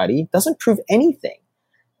everybody doesn't prove anything,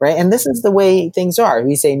 right? And this is the way things are.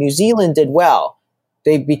 We say New Zealand did well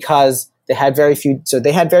because they had very few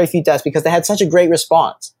deaths because they had such a great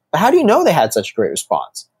response. But how do you know they had such a great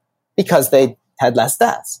response? Because they had less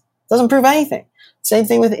deaths. Doesn't prove anything. Same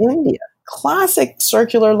thing with India. Classic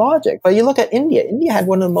circular logic. But you look at India. India had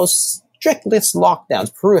one of the most strictest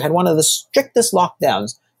lockdowns. Peru had one of the strictest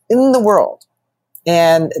lockdowns in the world.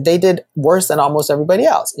 And they did worse than almost everybody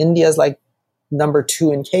else. India is like number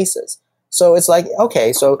 2 in cases. So it's like,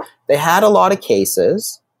 okay, so they had a lot of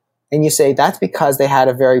cases. And you say that's because they had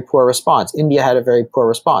a very poor response. India had a very poor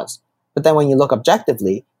response. But then when you look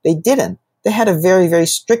objectively, they didn't. They had a very, very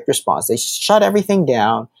strict response. They shut everything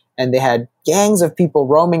down, and they had gangs of people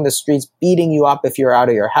roaming the streets, beating you up if you're out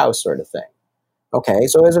of your house, sort of thing. Okay,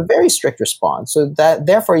 so it was a very strict response. So that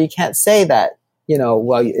therefore you can't say that,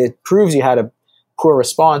 well, it proves you had a poor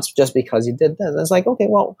response just because you did this. And it's like, okay,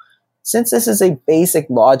 well, since this is a basic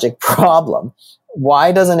logic problem,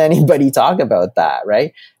 why doesn't anybody talk about that,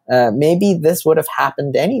 right? Maybe this would have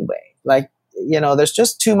happened anyway. Like, there's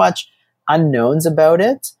just too much unknowns about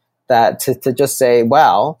it that to just say,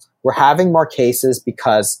 well, we're having more cases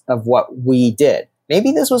because of what we did.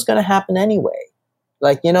 Maybe this was going to happen anyway.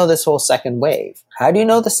 Like, this whole second wave. How do you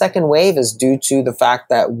know the second wave is due to the fact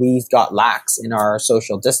that we got lax in our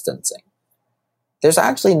social distancing? There's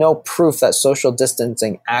actually no proof that social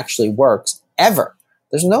distancing actually works ever.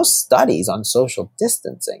 There's no studies on social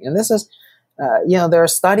distancing. And this is, there are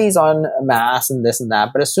studies on masks and this and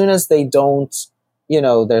that, but as soon as they don't,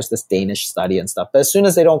 there's this Danish study and stuff, but as soon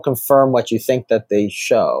as they don't confirm what you think that they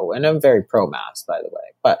show, and I'm very pro-mask, by the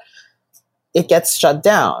way, but it gets shut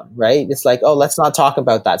down, right? It's like, oh, let's not talk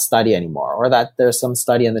about that study anymore. Or that there's some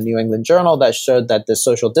study in the New England Journal that showed that the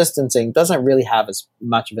social distancing doesn't really have as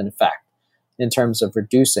much of an effect in terms of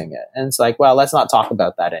reducing it. And it's like, well, let's not talk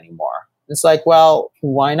about that anymore. It's like, well,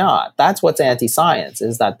 why not? That's what's anti-science,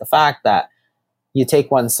 is that the fact that you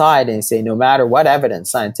take one side and you say, no matter what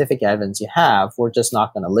evidence, scientific evidence you have, we're just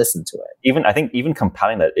not going to listen to it. I think even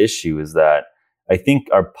compounding that issue is that I think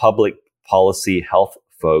our public policy health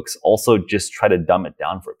folks also just try to dumb it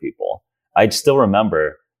down for people. I still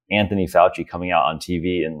remember Anthony Fauci coming out on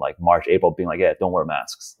TV in like March, April, being like, yeah, don't wear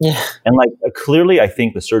masks. Yeah. And like clearly, I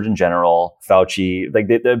think the Surgeon General, Fauci, like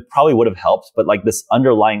they probably would have helped, but like this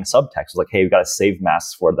underlying subtext was like, hey, we got to save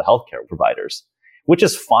masks for the healthcare providers, which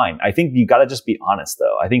is fine. I think you got to just be honest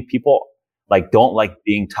though. I think people like don't like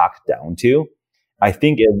being talked down to. I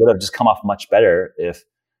think it would have just come off much better if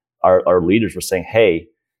our leaders were saying, hey,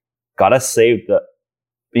 got to save the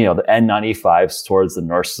N95s towards the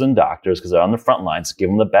nurses and doctors because they're on the front lines, give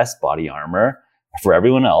them the best body armor. For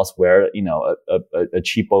everyone else, wear, a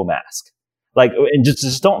cheapo mask. Like, and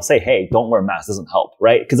just don't say, hey, don't wear a mask, doesn't help,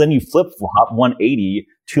 right? Because then you flip flop 180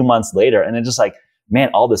 2 months later and it's just like, man,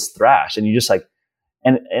 all this thrash. And you just like,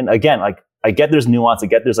 and again, like, I get there's nuance, I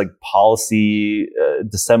get there's like policy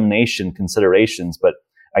dissemination considerations, but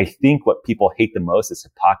I think what people hate the most is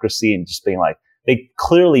hypocrisy and just being like, they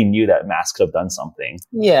clearly knew that masks could have done something.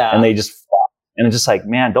 Yeah. And they just flopped. And it's just like,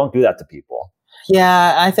 man, don't do that to people.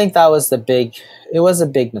 Yeah, I think that was it was a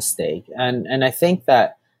big mistake. And I think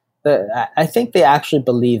that I think they actually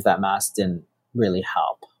believe that masks didn't really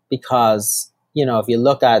help because, if you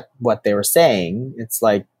look at what they were saying, it's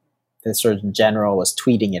like the Surgeon General was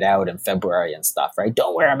tweeting it out in February and stuff, right?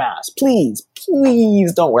 Don't wear a mask. Please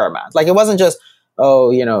don't wear a mask. Like, it wasn't just,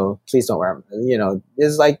 oh, please don't wear,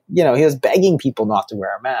 it's like, he was begging people not to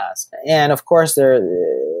wear a mask. And of course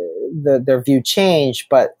their view changed,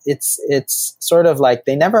 but it's sort of like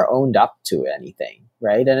they never owned up to anything,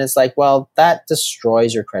 right? And it's like, well, that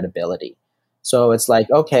destroys your credibility. So it's like,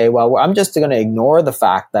 okay, well, I'm just going to ignore the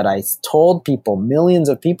fact that I told millions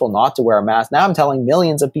of people not to wear a mask. Now I'm telling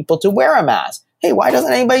millions of people to wear a mask. Hey, why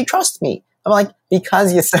doesn't anybody trust me? I'm like,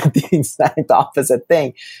 because you said the exact opposite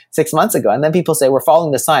thing 6 months ago. And then people say, we're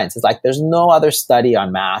following the science. It's like, there's no other study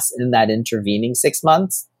on masks in that intervening 6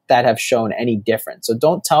 months that have shown any difference. So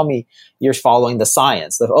don't tell me you're following the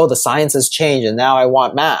science. The science has changed and now I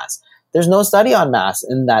want masks. There's no study on masks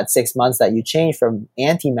in that 6 months that you change from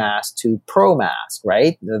anti-mask to pro-mask,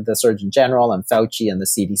 right? The Surgeon General and Fauci and the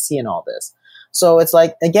CDC and all this. So it's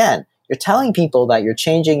like, again, you're telling people that you're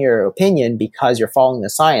changing your opinion because you're following the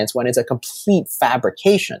science when it's a complete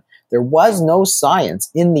fabrication. There was no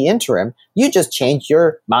science in the interim. You just changed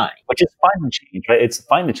your mind. Which is fine to change, right? It's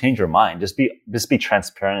fine to change your mind. Just be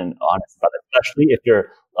transparent and honest about it, especially if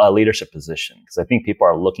you're a leadership position. Because I think people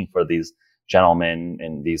are looking for these gentlemen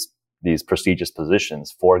in these prestigious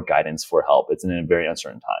positions for guidance, for help. It's in a very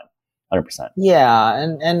uncertain time. 100%. Yeah,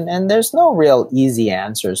 and there's no real easy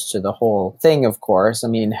answers to the whole thing, of course. I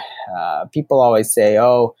mean, people always say,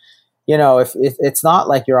 oh, if it's not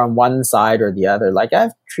like you're on one side or the other. Like,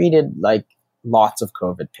 I've treated like lots of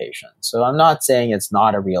COVID patients. So I'm not saying it's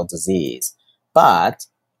not a real disease. But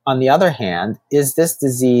on the other hand, is this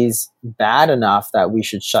disease bad enough that we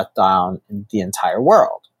should shut down the entire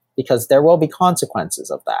world? Because there will be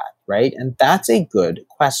consequences of that, right? And that's a good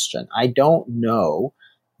question. I don't know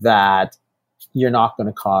that you're not going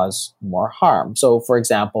to cause more harm. So, for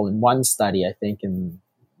example, in one study, I think in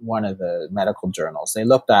one of the medical journals, they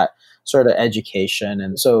looked at sort of education.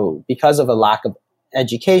 And so because of a lack of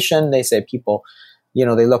education, they say people,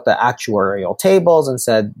 they looked at actuarial tables and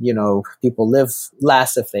said, people live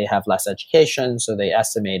less if they have less education. So they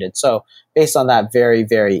estimated. So based on that very,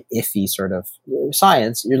 very iffy sort of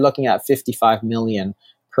science, you're looking at 55 million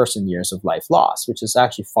person years of life lost, which is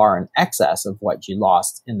actually far in excess of what you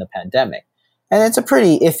lost in the pandemic. And it's a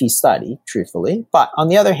pretty iffy study, truthfully. But on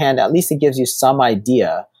the other hand, at least it gives you some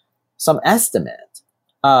idea, some estimate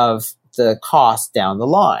of the cost down the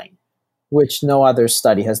line, which no other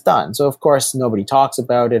study has done. So, of course, nobody talks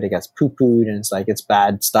about it. It gets poo-pooed, and it's like, it's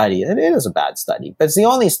bad study. And it is a bad study, but it's the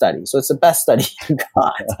only study. So it's the best study you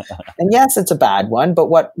got. And yes, it's a bad one, but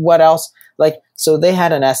what else? Like, so they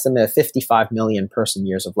had an estimate of 55 million person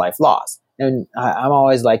years of life lost. And I'm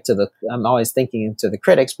always thinking to the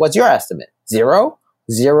critics, what's your estimate? Zero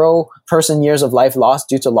person years of life lost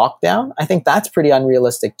due to lockdown? I think that's pretty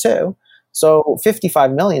unrealistic too. So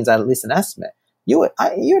 55 million is at least an estimate. You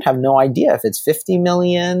would have no idea if it's 50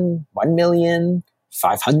 million, 1 million,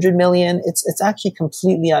 500 million. It's actually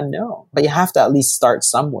completely unknown. But you have to at least start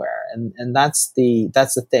somewhere. And that's the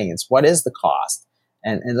thing. It's what is the cost?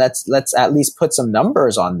 And let's at least put some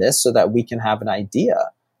numbers on this so that we can have an idea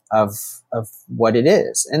of what it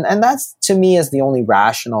is. And that's, to me, is the only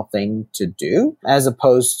rational thing to do, as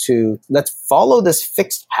opposed to let's follow this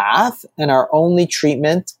fixed path and our only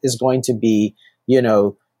treatment is going to be,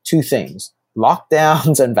 two things: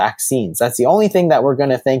 lockdowns and vaccines. That's the only thing that we're going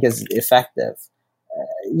to think is effective.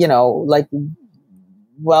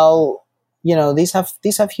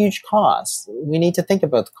 These have huge costs. We need to think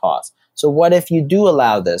about the cost. So what if you do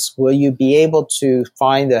allow this? Will you be able to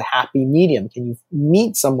find a happy medium? Can you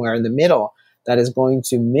meet somewhere in the middle that is going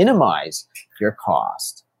to minimize your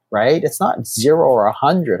cost, right? It's not 0 or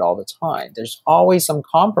 100 all the time. There's always some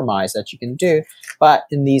compromise that you can do. But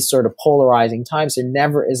in these sort of polarizing times, there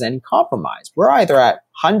never is any compromise. We're either at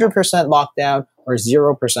 100% lockdown or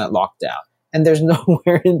 0% lockdown. And there's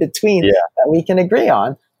nowhere in between that we can agree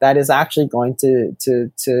on that is actually going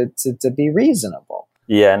to be reasonable.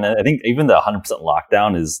 Yeah, and I think even the 100%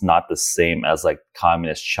 lockdown is not the same as like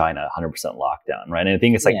communist China 100% lockdown, right? And I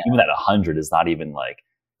think it's like even that 100 is not even like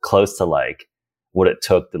close to like what it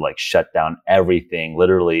took to like shut down everything.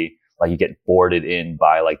 Literally, like you get boarded in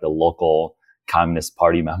by like the local Communist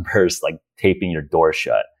Party members, like taping your door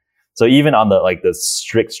shut. So even on the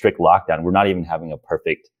strict lockdown, we're not even having a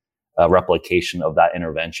perfect replication of that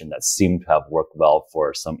intervention that seemed to have worked well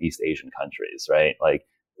for some East Asian countries, right? Like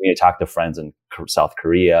when you talk to friends in South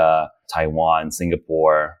Korea, Taiwan,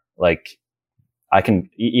 Singapore, like I can,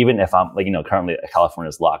 even if I'm like, currently California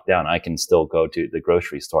is locked down, I can still go to the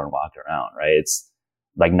grocery store and walk around, right? It's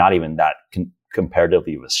like not even that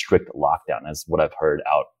comparatively of a strict lockdown as what I've heard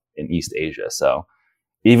out in East Asia. So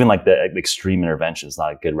even like the extreme intervention is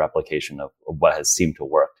not a good replication of what has seemed to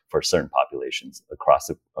work for certain populations across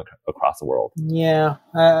the world. Yeah.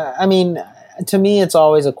 I mean, to me, it's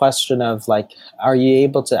always a question of like, are you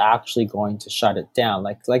able to actually going to shut it down?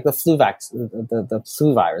 Like the flu the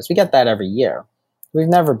flu virus, we get that every year. We've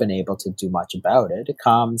never been able to do much about it. It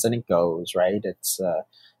comes and it goes, right?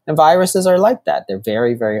 And viruses are like that. They're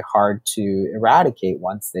very, very hard to eradicate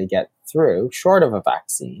once they get through, short of a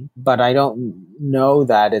vaccine. But I don't know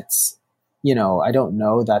that I don't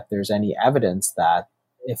know that there's any evidence that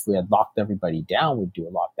if we had locked everybody down, we'd do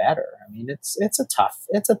a lot better. I mean, it's a tough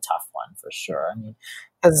one for sure. I mean,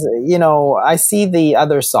 because, I see the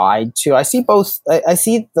other side too. I see both. I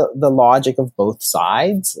see the logic of both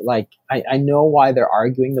sides. Like, I know why they're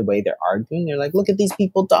arguing the way they're arguing. They're like, look at these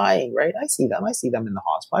people dying, right? I see them in the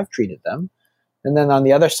hospital. I've treated them. And then on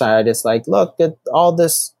the other side, it's like, look at all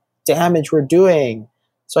this damage we're doing.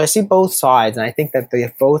 So I see both sides, and I think that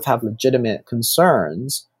they both have legitimate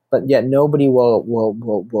concerns, but yet nobody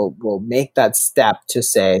will make that step to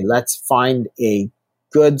say, let's find a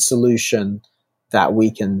good solution that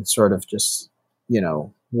we can sort of just,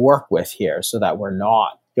 work with here so that we're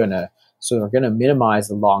going to minimize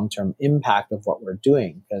the long-term impact of what we're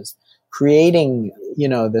doing. Because creating,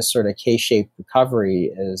 this sort of K-shaped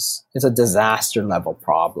recovery it's a disaster level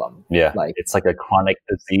problem. Yeah. It's like a chronic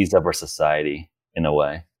disease of our society in a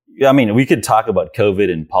way. I mean, we could talk about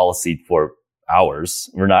COVID and policy for hours.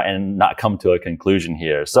 We're not come to a conclusion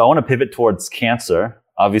here. So I want to pivot towards cancer.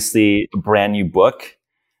 Obviously, a brand new book.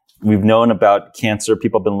 We've known about cancer.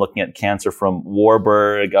 People have been looking at cancer from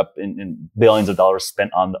Warburg up in billions of dollars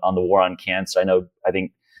spent on the war on cancer. I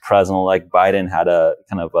think President-elect Biden had a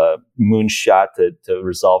kind of a moonshot to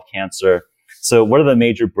resolve cancer. So what are the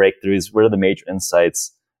major breakthroughs? What are the major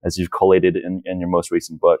insights as you've collated in your most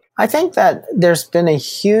recent book? I think that there's been a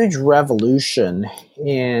huge revolution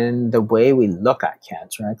in the way we look at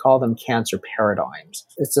cancer. I call them cancer paradigms.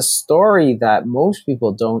 It's a story that most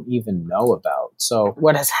people don't even know about. So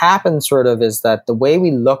what has happened sort of is that the way we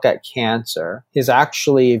look at cancer is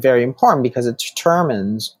actually very important because it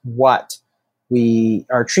determines what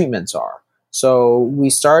our treatments are. So we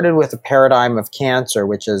started with a paradigm of cancer,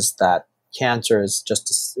 which is that cancer is just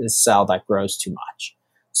a cell that grows too much.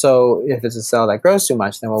 So if it's a cell that grows too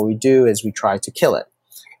much, then what we do is we try to kill it.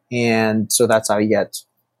 And so that's how you get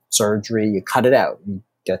surgery, you cut it out.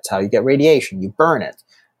 That's how you get radiation, you burn it.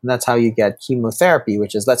 And that's how you get chemotherapy,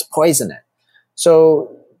 which is let's poison it.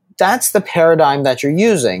 So that's the paradigm that you're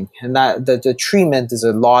using, and that the treatment is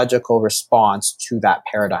a logical response to that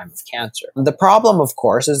paradigm of cancer. The problem, of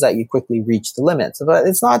course, is that you quickly reach the limits, but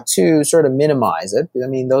it's not to sort of minimize it. I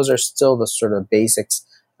mean, those are still the sort of basics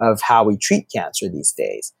of how we treat cancer these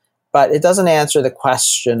days. But it doesn't answer the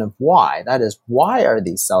question of why. That is, why are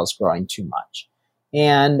these cells growing too much?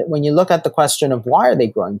 And when you look at the question of why are they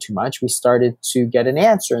growing too much, we started to get an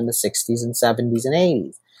answer in the 60s and 70s and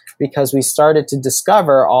 80s. Because we started to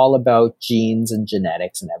discover all about genes and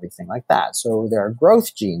genetics and everything like that. So there are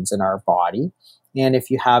growth genes in our body. And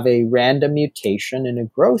if you have a random mutation in a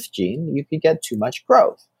growth gene, you could get too much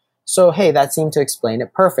growth. So, hey, that seemed to explain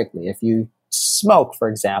it perfectly. If you smoke, for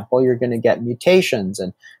example, you're going to get mutations.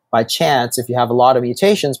 And by chance, if you have a lot of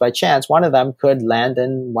mutations, by chance, one of them could land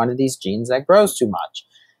in one of these genes that grows too much.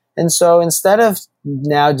 And so instead of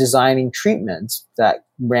now designing treatments that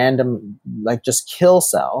random, like just kill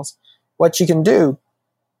cells, what you can do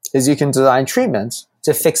is you can design treatments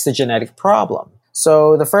to fix the genetic problem.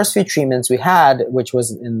 So the first few treatments we had, which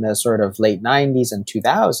was in the sort of late 90s and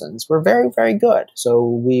 2000s, were very, very good. So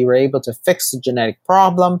we were able to fix the genetic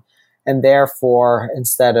problem. And therefore,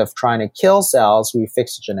 instead of trying to kill cells, we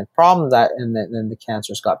fixed the genetic problem and then the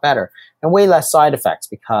cancers got better. And way less side effects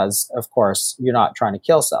because, of course, you're not trying to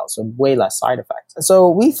kill cells. So way less side effects. And so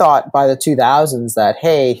we thought by the 2000s that,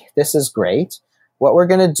 hey, this is great. What we're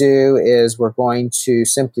going to do is we're going to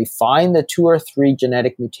simply find the 2 or 3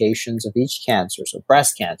 genetic mutations of each cancer. So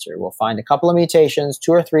breast cancer, we'll find a couple of mutations,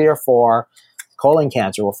 2 or 3 or 4. Colon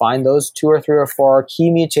cancer, we'll find those 2 or 3 or 4 key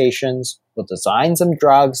mutations. We'll design some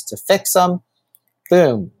drugs to fix them.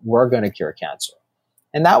 Boom, we're going to cure cancer.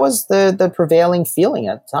 And that was the prevailing feeling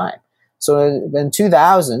at the time. So in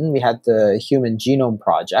 2000, we had the Human Genome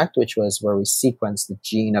Project, which was where we sequenced the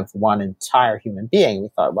gene of one entire human being. We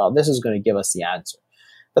thought, well, this is going to give us the answer.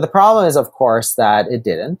 But the problem is, of course, that it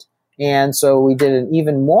didn't. And so we did an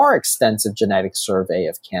even more extensive genetic survey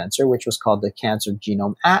of cancer, which was called the Cancer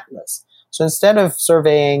Genome Atlas. So instead of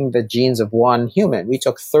surveying the genes of one human, we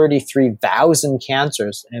took 33,000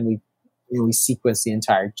 cancers and we sequenced the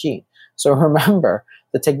entire gene. So remember,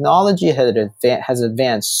 the technology has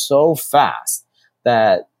advanced so fast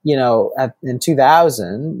that, in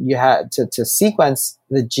 2000, you had to sequence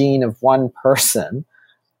the gene of one person.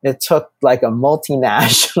 It took like a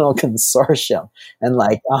multinational consortium and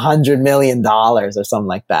like $100 million or something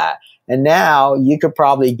like that. And now you could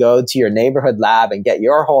probably go to your neighborhood lab and get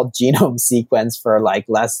your whole genome sequence for like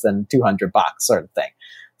less than $200 sort of thing.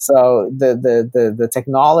 So the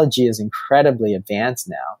technology is incredibly advanced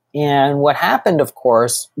now. And what happened, of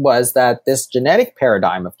course, was that this genetic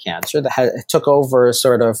paradigm of cancer that took over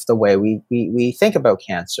sort of the way we think about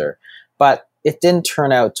cancer. But it didn't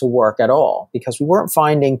turn out to work at all because we weren't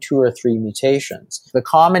finding 2 or 3 mutations. The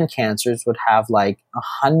common cancers would have like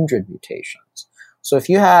 100 mutations. So if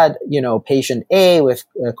you had, patient A with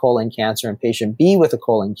colon cancer and patient B with a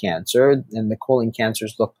colon cancer, and the colon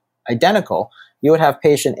cancers look identical, you would have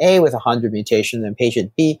patient A with 100 mutations and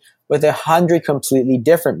patient B with 100 completely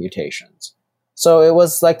different mutations. So it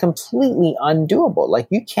was like completely undoable. Like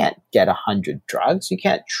you can't get 100 drugs. You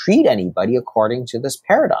can't treat anybody according to this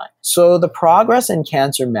paradigm. So the progress in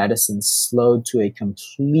cancer medicine slowed to a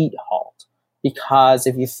complete halt because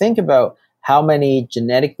if you think about how many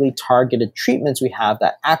genetically targeted treatments we have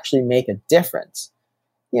that actually make a difference,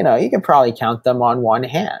 you can probably count them on one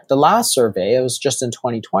hand. The last survey, it was just in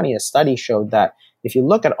 2020, a study showed that if you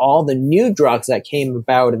look at all the new drugs that came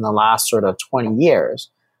about in the last sort of 20 years,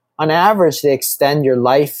 on average, they extend your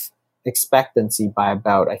life expectancy by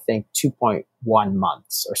about, I think, 2.1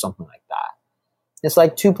 months or something like that. It's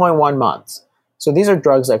like 2.1 months. So these are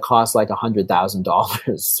drugs that cost like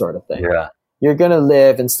 $100,000 sort of thing. Yeah. You're going to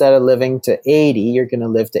live, instead of living to 80, you're going to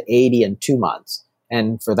live to 80 in 2 months.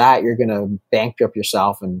 And for that, you're going to bankrupt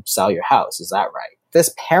yourself and sell your house. Is that right?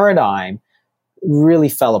 This paradigm really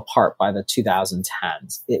fell apart by the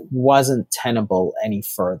 2010s. It wasn't tenable any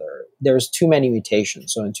further. There was too many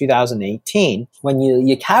mutations. So in 2018, when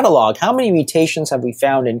you catalog how many mutations have we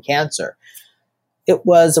found in cancer, it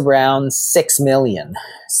was around 6 million.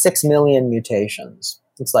 6 million mutations.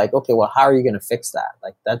 It's like, okay, well, how are you going to fix that?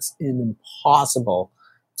 Like, that's an impossible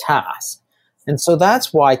task. And so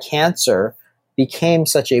that's why cancer became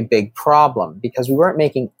such a big problem, because we weren't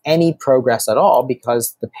making any progress at all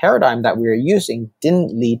because the paradigm that we were using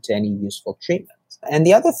didn't lead to any useful treatments. And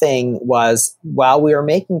the other thing was, while we were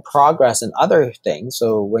making progress in other things,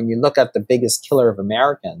 so when you look at the biggest killer of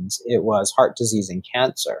Americans, it was heart disease and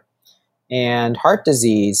cancer. And heart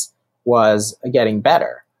disease was getting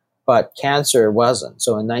better, but cancer wasn't.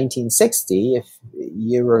 So in 1960, if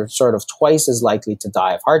you were sort of twice as likely to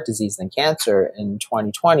die of heart disease than cancer, in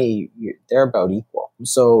 2020, they're about equal.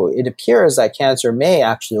 So it appears that cancer may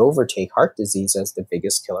actually overtake heart disease as the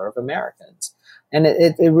biggest killer of Americans. And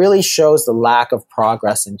it really shows the lack of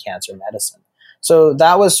progress in cancer medicine. So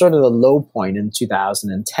that was sort of the low point in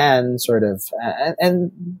 2010, sort of,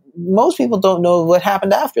 and most people don't know what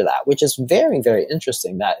happened after that, which is very, very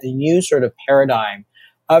interesting, that a new sort of paradigm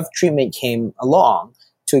of treatment came along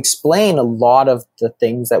to explain a lot of the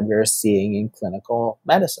things that we're seeing in clinical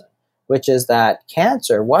medicine, which is that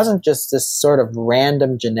cancer wasn't just this sort of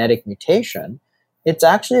random genetic mutation. It's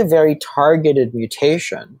actually a very targeted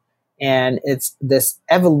mutation, and it's this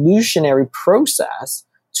evolutionary process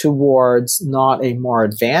towards not a more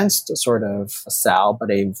advanced sort of cell, but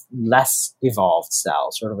a less evolved cell,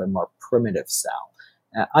 sort of a more primitive cell.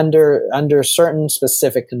 Under certain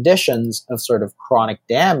specific conditions of sort of chronic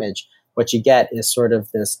damage, what you get is sort of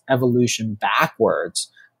this evolution backwards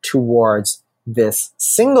towards this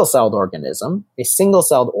single-celled organism,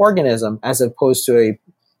 as opposed to a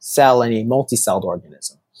cell in a multi-celled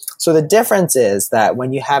organism. So the difference is that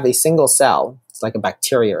when you have a single cell, it's like a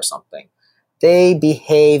bacteria or something, they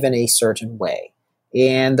behave in a certain way.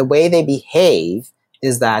 And the way they behave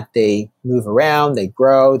is that they move around, they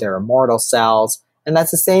grow, they're immortal cells. And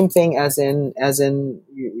that's the same thing as in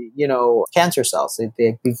cancer cells.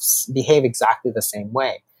 They behave exactly the same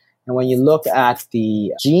way. And when you look at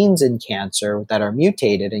the genes in cancer that are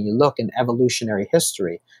mutated, and you look in evolutionary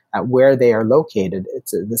history at where they are located,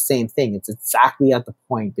 it's the same thing. It's exactly at the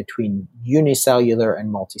point between unicellular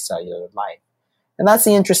and multicellular life. And that's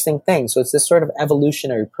the interesting thing. So it's this sort of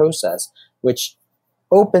evolutionary process which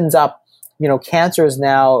opens up, cancer is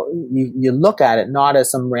now, you look at it not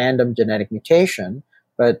as some random genetic mutation,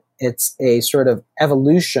 but it's a sort of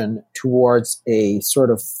evolution towards a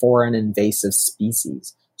sort of foreign invasive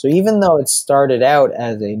species. So even though it started out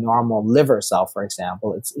as a normal liver cell, for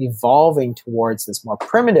example, it's evolving towards this more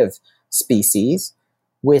primitive species,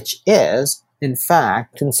 which is, in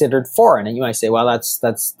fact, considered foreign. And you might say, well,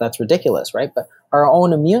 that's ridiculous, right? But our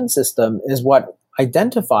own immune system is what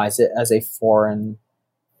identifies it as a foreign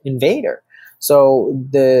invader. So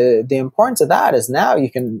the importance of that is now you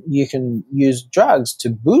can use drugs to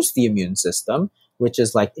boost the immune system, which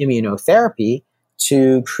is like immunotherapy,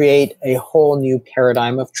 to create a whole new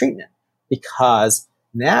paradigm of treatment. Because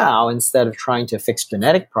now, instead of trying to fix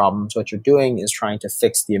genetic problems, what you're doing is trying to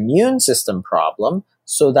fix the immune system problem,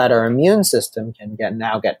 so that our immune system can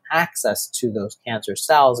get access to those cancer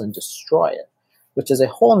cells and destroy it, which is a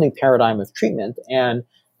whole new paradigm of treatment, and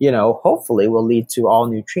hopefully will lead to all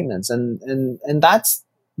new treatments. And that's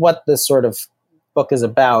what this sort of book is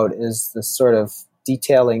about, is this sort of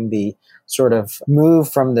detailing the sort of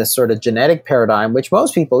move from this sort of genetic paradigm, which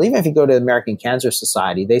most people, even if you go to the American Cancer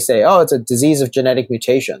Society, they say, oh, it's a disease of genetic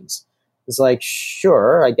mutations. It's like,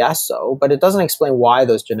 sure, I guess so, but it doesn't explain why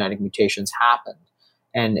those genetic mutations happened.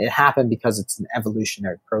 And it happened because it's an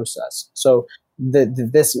evolutionary process. So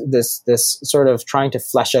this sort of trying to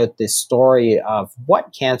flesh out this story of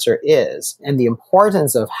what cancer is and the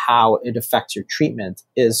importance of how it affects your treatment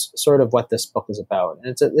is sort of what this book is about.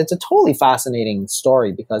 And it's a totally fascinating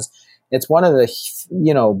story, because it's one of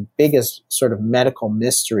the biggest sort of medical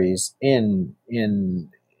mysteries in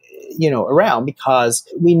around, because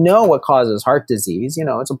we know what causes heart disease.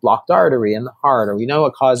 It's a blocked artery in the heart, or we know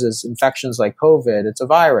what causes infections like COVID. It's a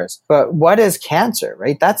virus. But what is cancer,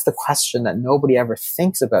 right? That's the question that nobody ever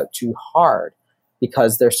thinks about too hard,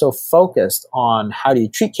 because they're so focused on how do you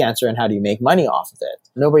treat cancer and how do you make money off of it.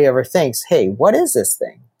 Nobody ever thinks, hey, what is this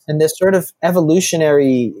thing? And this sort of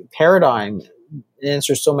evolutionary paradigm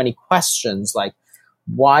answers so many questions, like,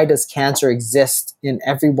 why does cancer exist in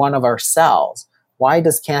every one of our cells? Why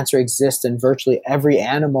does cancer exist in virtually every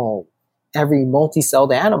animal, every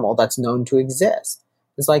multi-celled animal that's known to exist?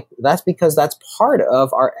 It's like, that's because that's part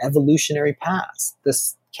of our evolutionary past.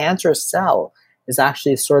 This cancerous cell is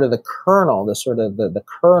actually sort of the kernel, the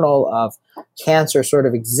kernel of cancer sort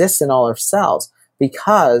of exists in all our cells,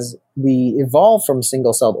 because we evolved from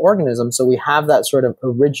single-celled organisms, so we have that sort of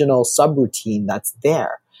original subroutine that's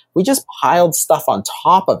there. We just piled stuff on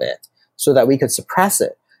top of it so that we could suppress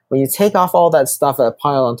it. When you take off all that stuff that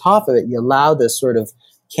piled on top of it, you allow this sort of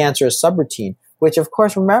cancerous subroutine, which, of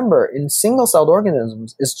course, remember, in single-celled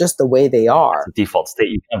organisms is just the way they are. It's a default state.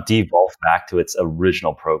 You kind of devolve back to its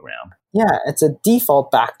original program. Yeah, it's a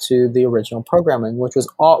default back to the original programming, which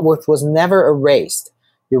was never erased.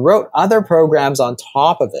 You wrote other programs on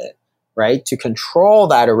top of it, right, to control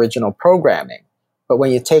that original programming. But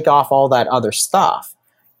when you take off all that other stuff,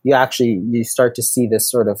 you start to see this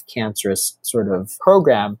sort of cancerous sort of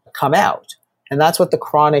program come out. And that's what the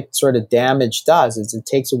chronic sort of damage does, is it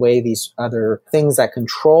takes away these other things that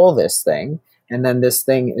control this thing. And then this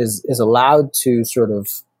thing is allowed to sort of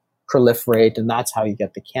proliferate, and that's how you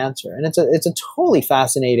get the cancer. And it's a totally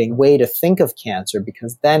fascinating way to think of cancer,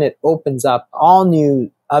 because then it opens up all new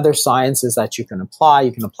other sciences that you can apply.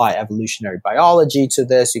 You can apply evolutionary biology to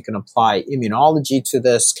this. You can apply immunology to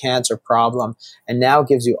this cancer problem, and now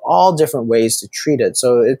gives you all different ways to treat it.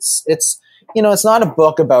 So it's not a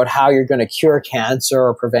book about how you're going to cure cancer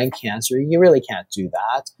or prevent cancer. You really can't do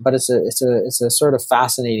that. But it's a sort of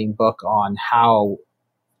fascinating book on how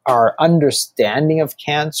our understanding of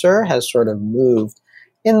cancer has sort of moved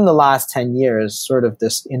in the last 10 years, sort of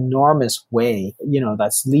this enormous way,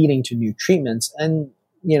 that's leading to new treatments. And,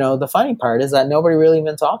 the funny part is that nobody really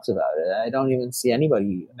even talks about it. I don't even see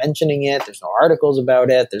anybody mentioning it. There's no articles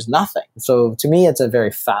about it. There's nothing. So to me, it's a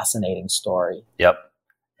very fascinating story. Yep.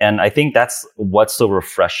 And I think that's what's so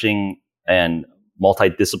refreshing and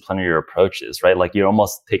multidisciplinary approaches, right? Like you're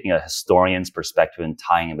almost taking a historian's perspective and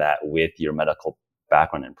tying that with your medical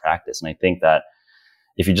background and practice. And I think that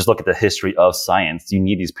if you just look at the history of science, you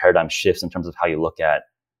need these paradigm shifts in terms of how you look at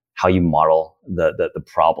how you model the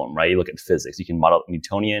problem, right? You look at physics, you can model it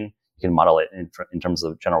Newtonian, you can model it in terms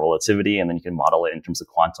of general relativity, and then you can model it in terms of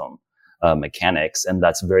quantum mechanics. And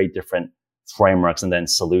that's very different frameworks and then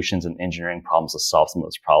solutions and engineering problems to solve some of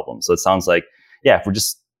those problems. So it sounds like, if we're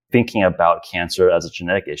just thinking about cancer as a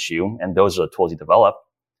genetic issue, and those are the tools you develop,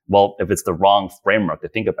 well, if it's the wrong framework to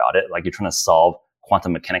think about it, like you're trying to solve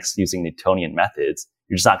quantum mechanics using Newtonian methods,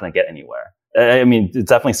 you're just not going to get anywhere. I mean, you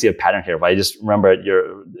definitely see a pattern here. But I just remember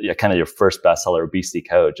your first bestseller, Obesity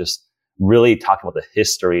Code, just really talking about the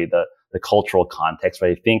history, the cultural context,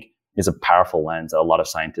 right? I think is a powerful lens that a lot of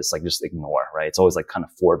scientists just ignore, right? It's always kind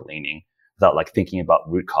of forward leaning without thinking about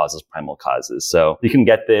root causes, primal causes. So you can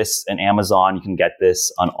get this on Amazon. You can get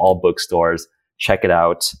this on all bookstores. Check it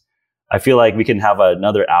out. I feel like we can have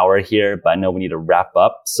another hour here, but I know we need to wrap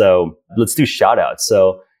up. So let's do shout outs.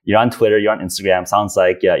 So you're on Twitter, you're on Instagram. Sounds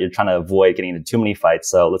like, you're trying to avoid getting into too many fights.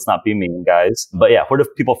 So let's not be mean, guys. But where do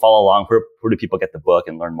people follow along? Where do people get the book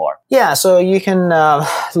and learn more? Yeah, so you can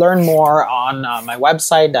learn more on my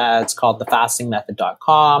website. It's called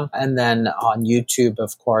thefastingmethod.com. And then on YouTube,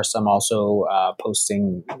 of course, I'm also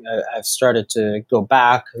posting. I've started to go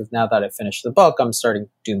back. Now that I've finished the book, I'm starting to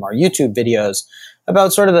do more YouTube videos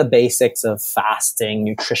about sort of the basics of fasting,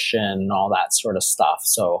 nutrition, all that sort of stuff.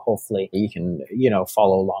 So hopefully you can,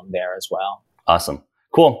 follow along there as well. Awesome.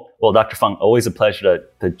 Cool. Well, Dr. Fung, always a pleasure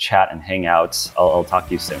to chat and hang out. I'll talk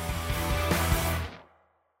to you soon.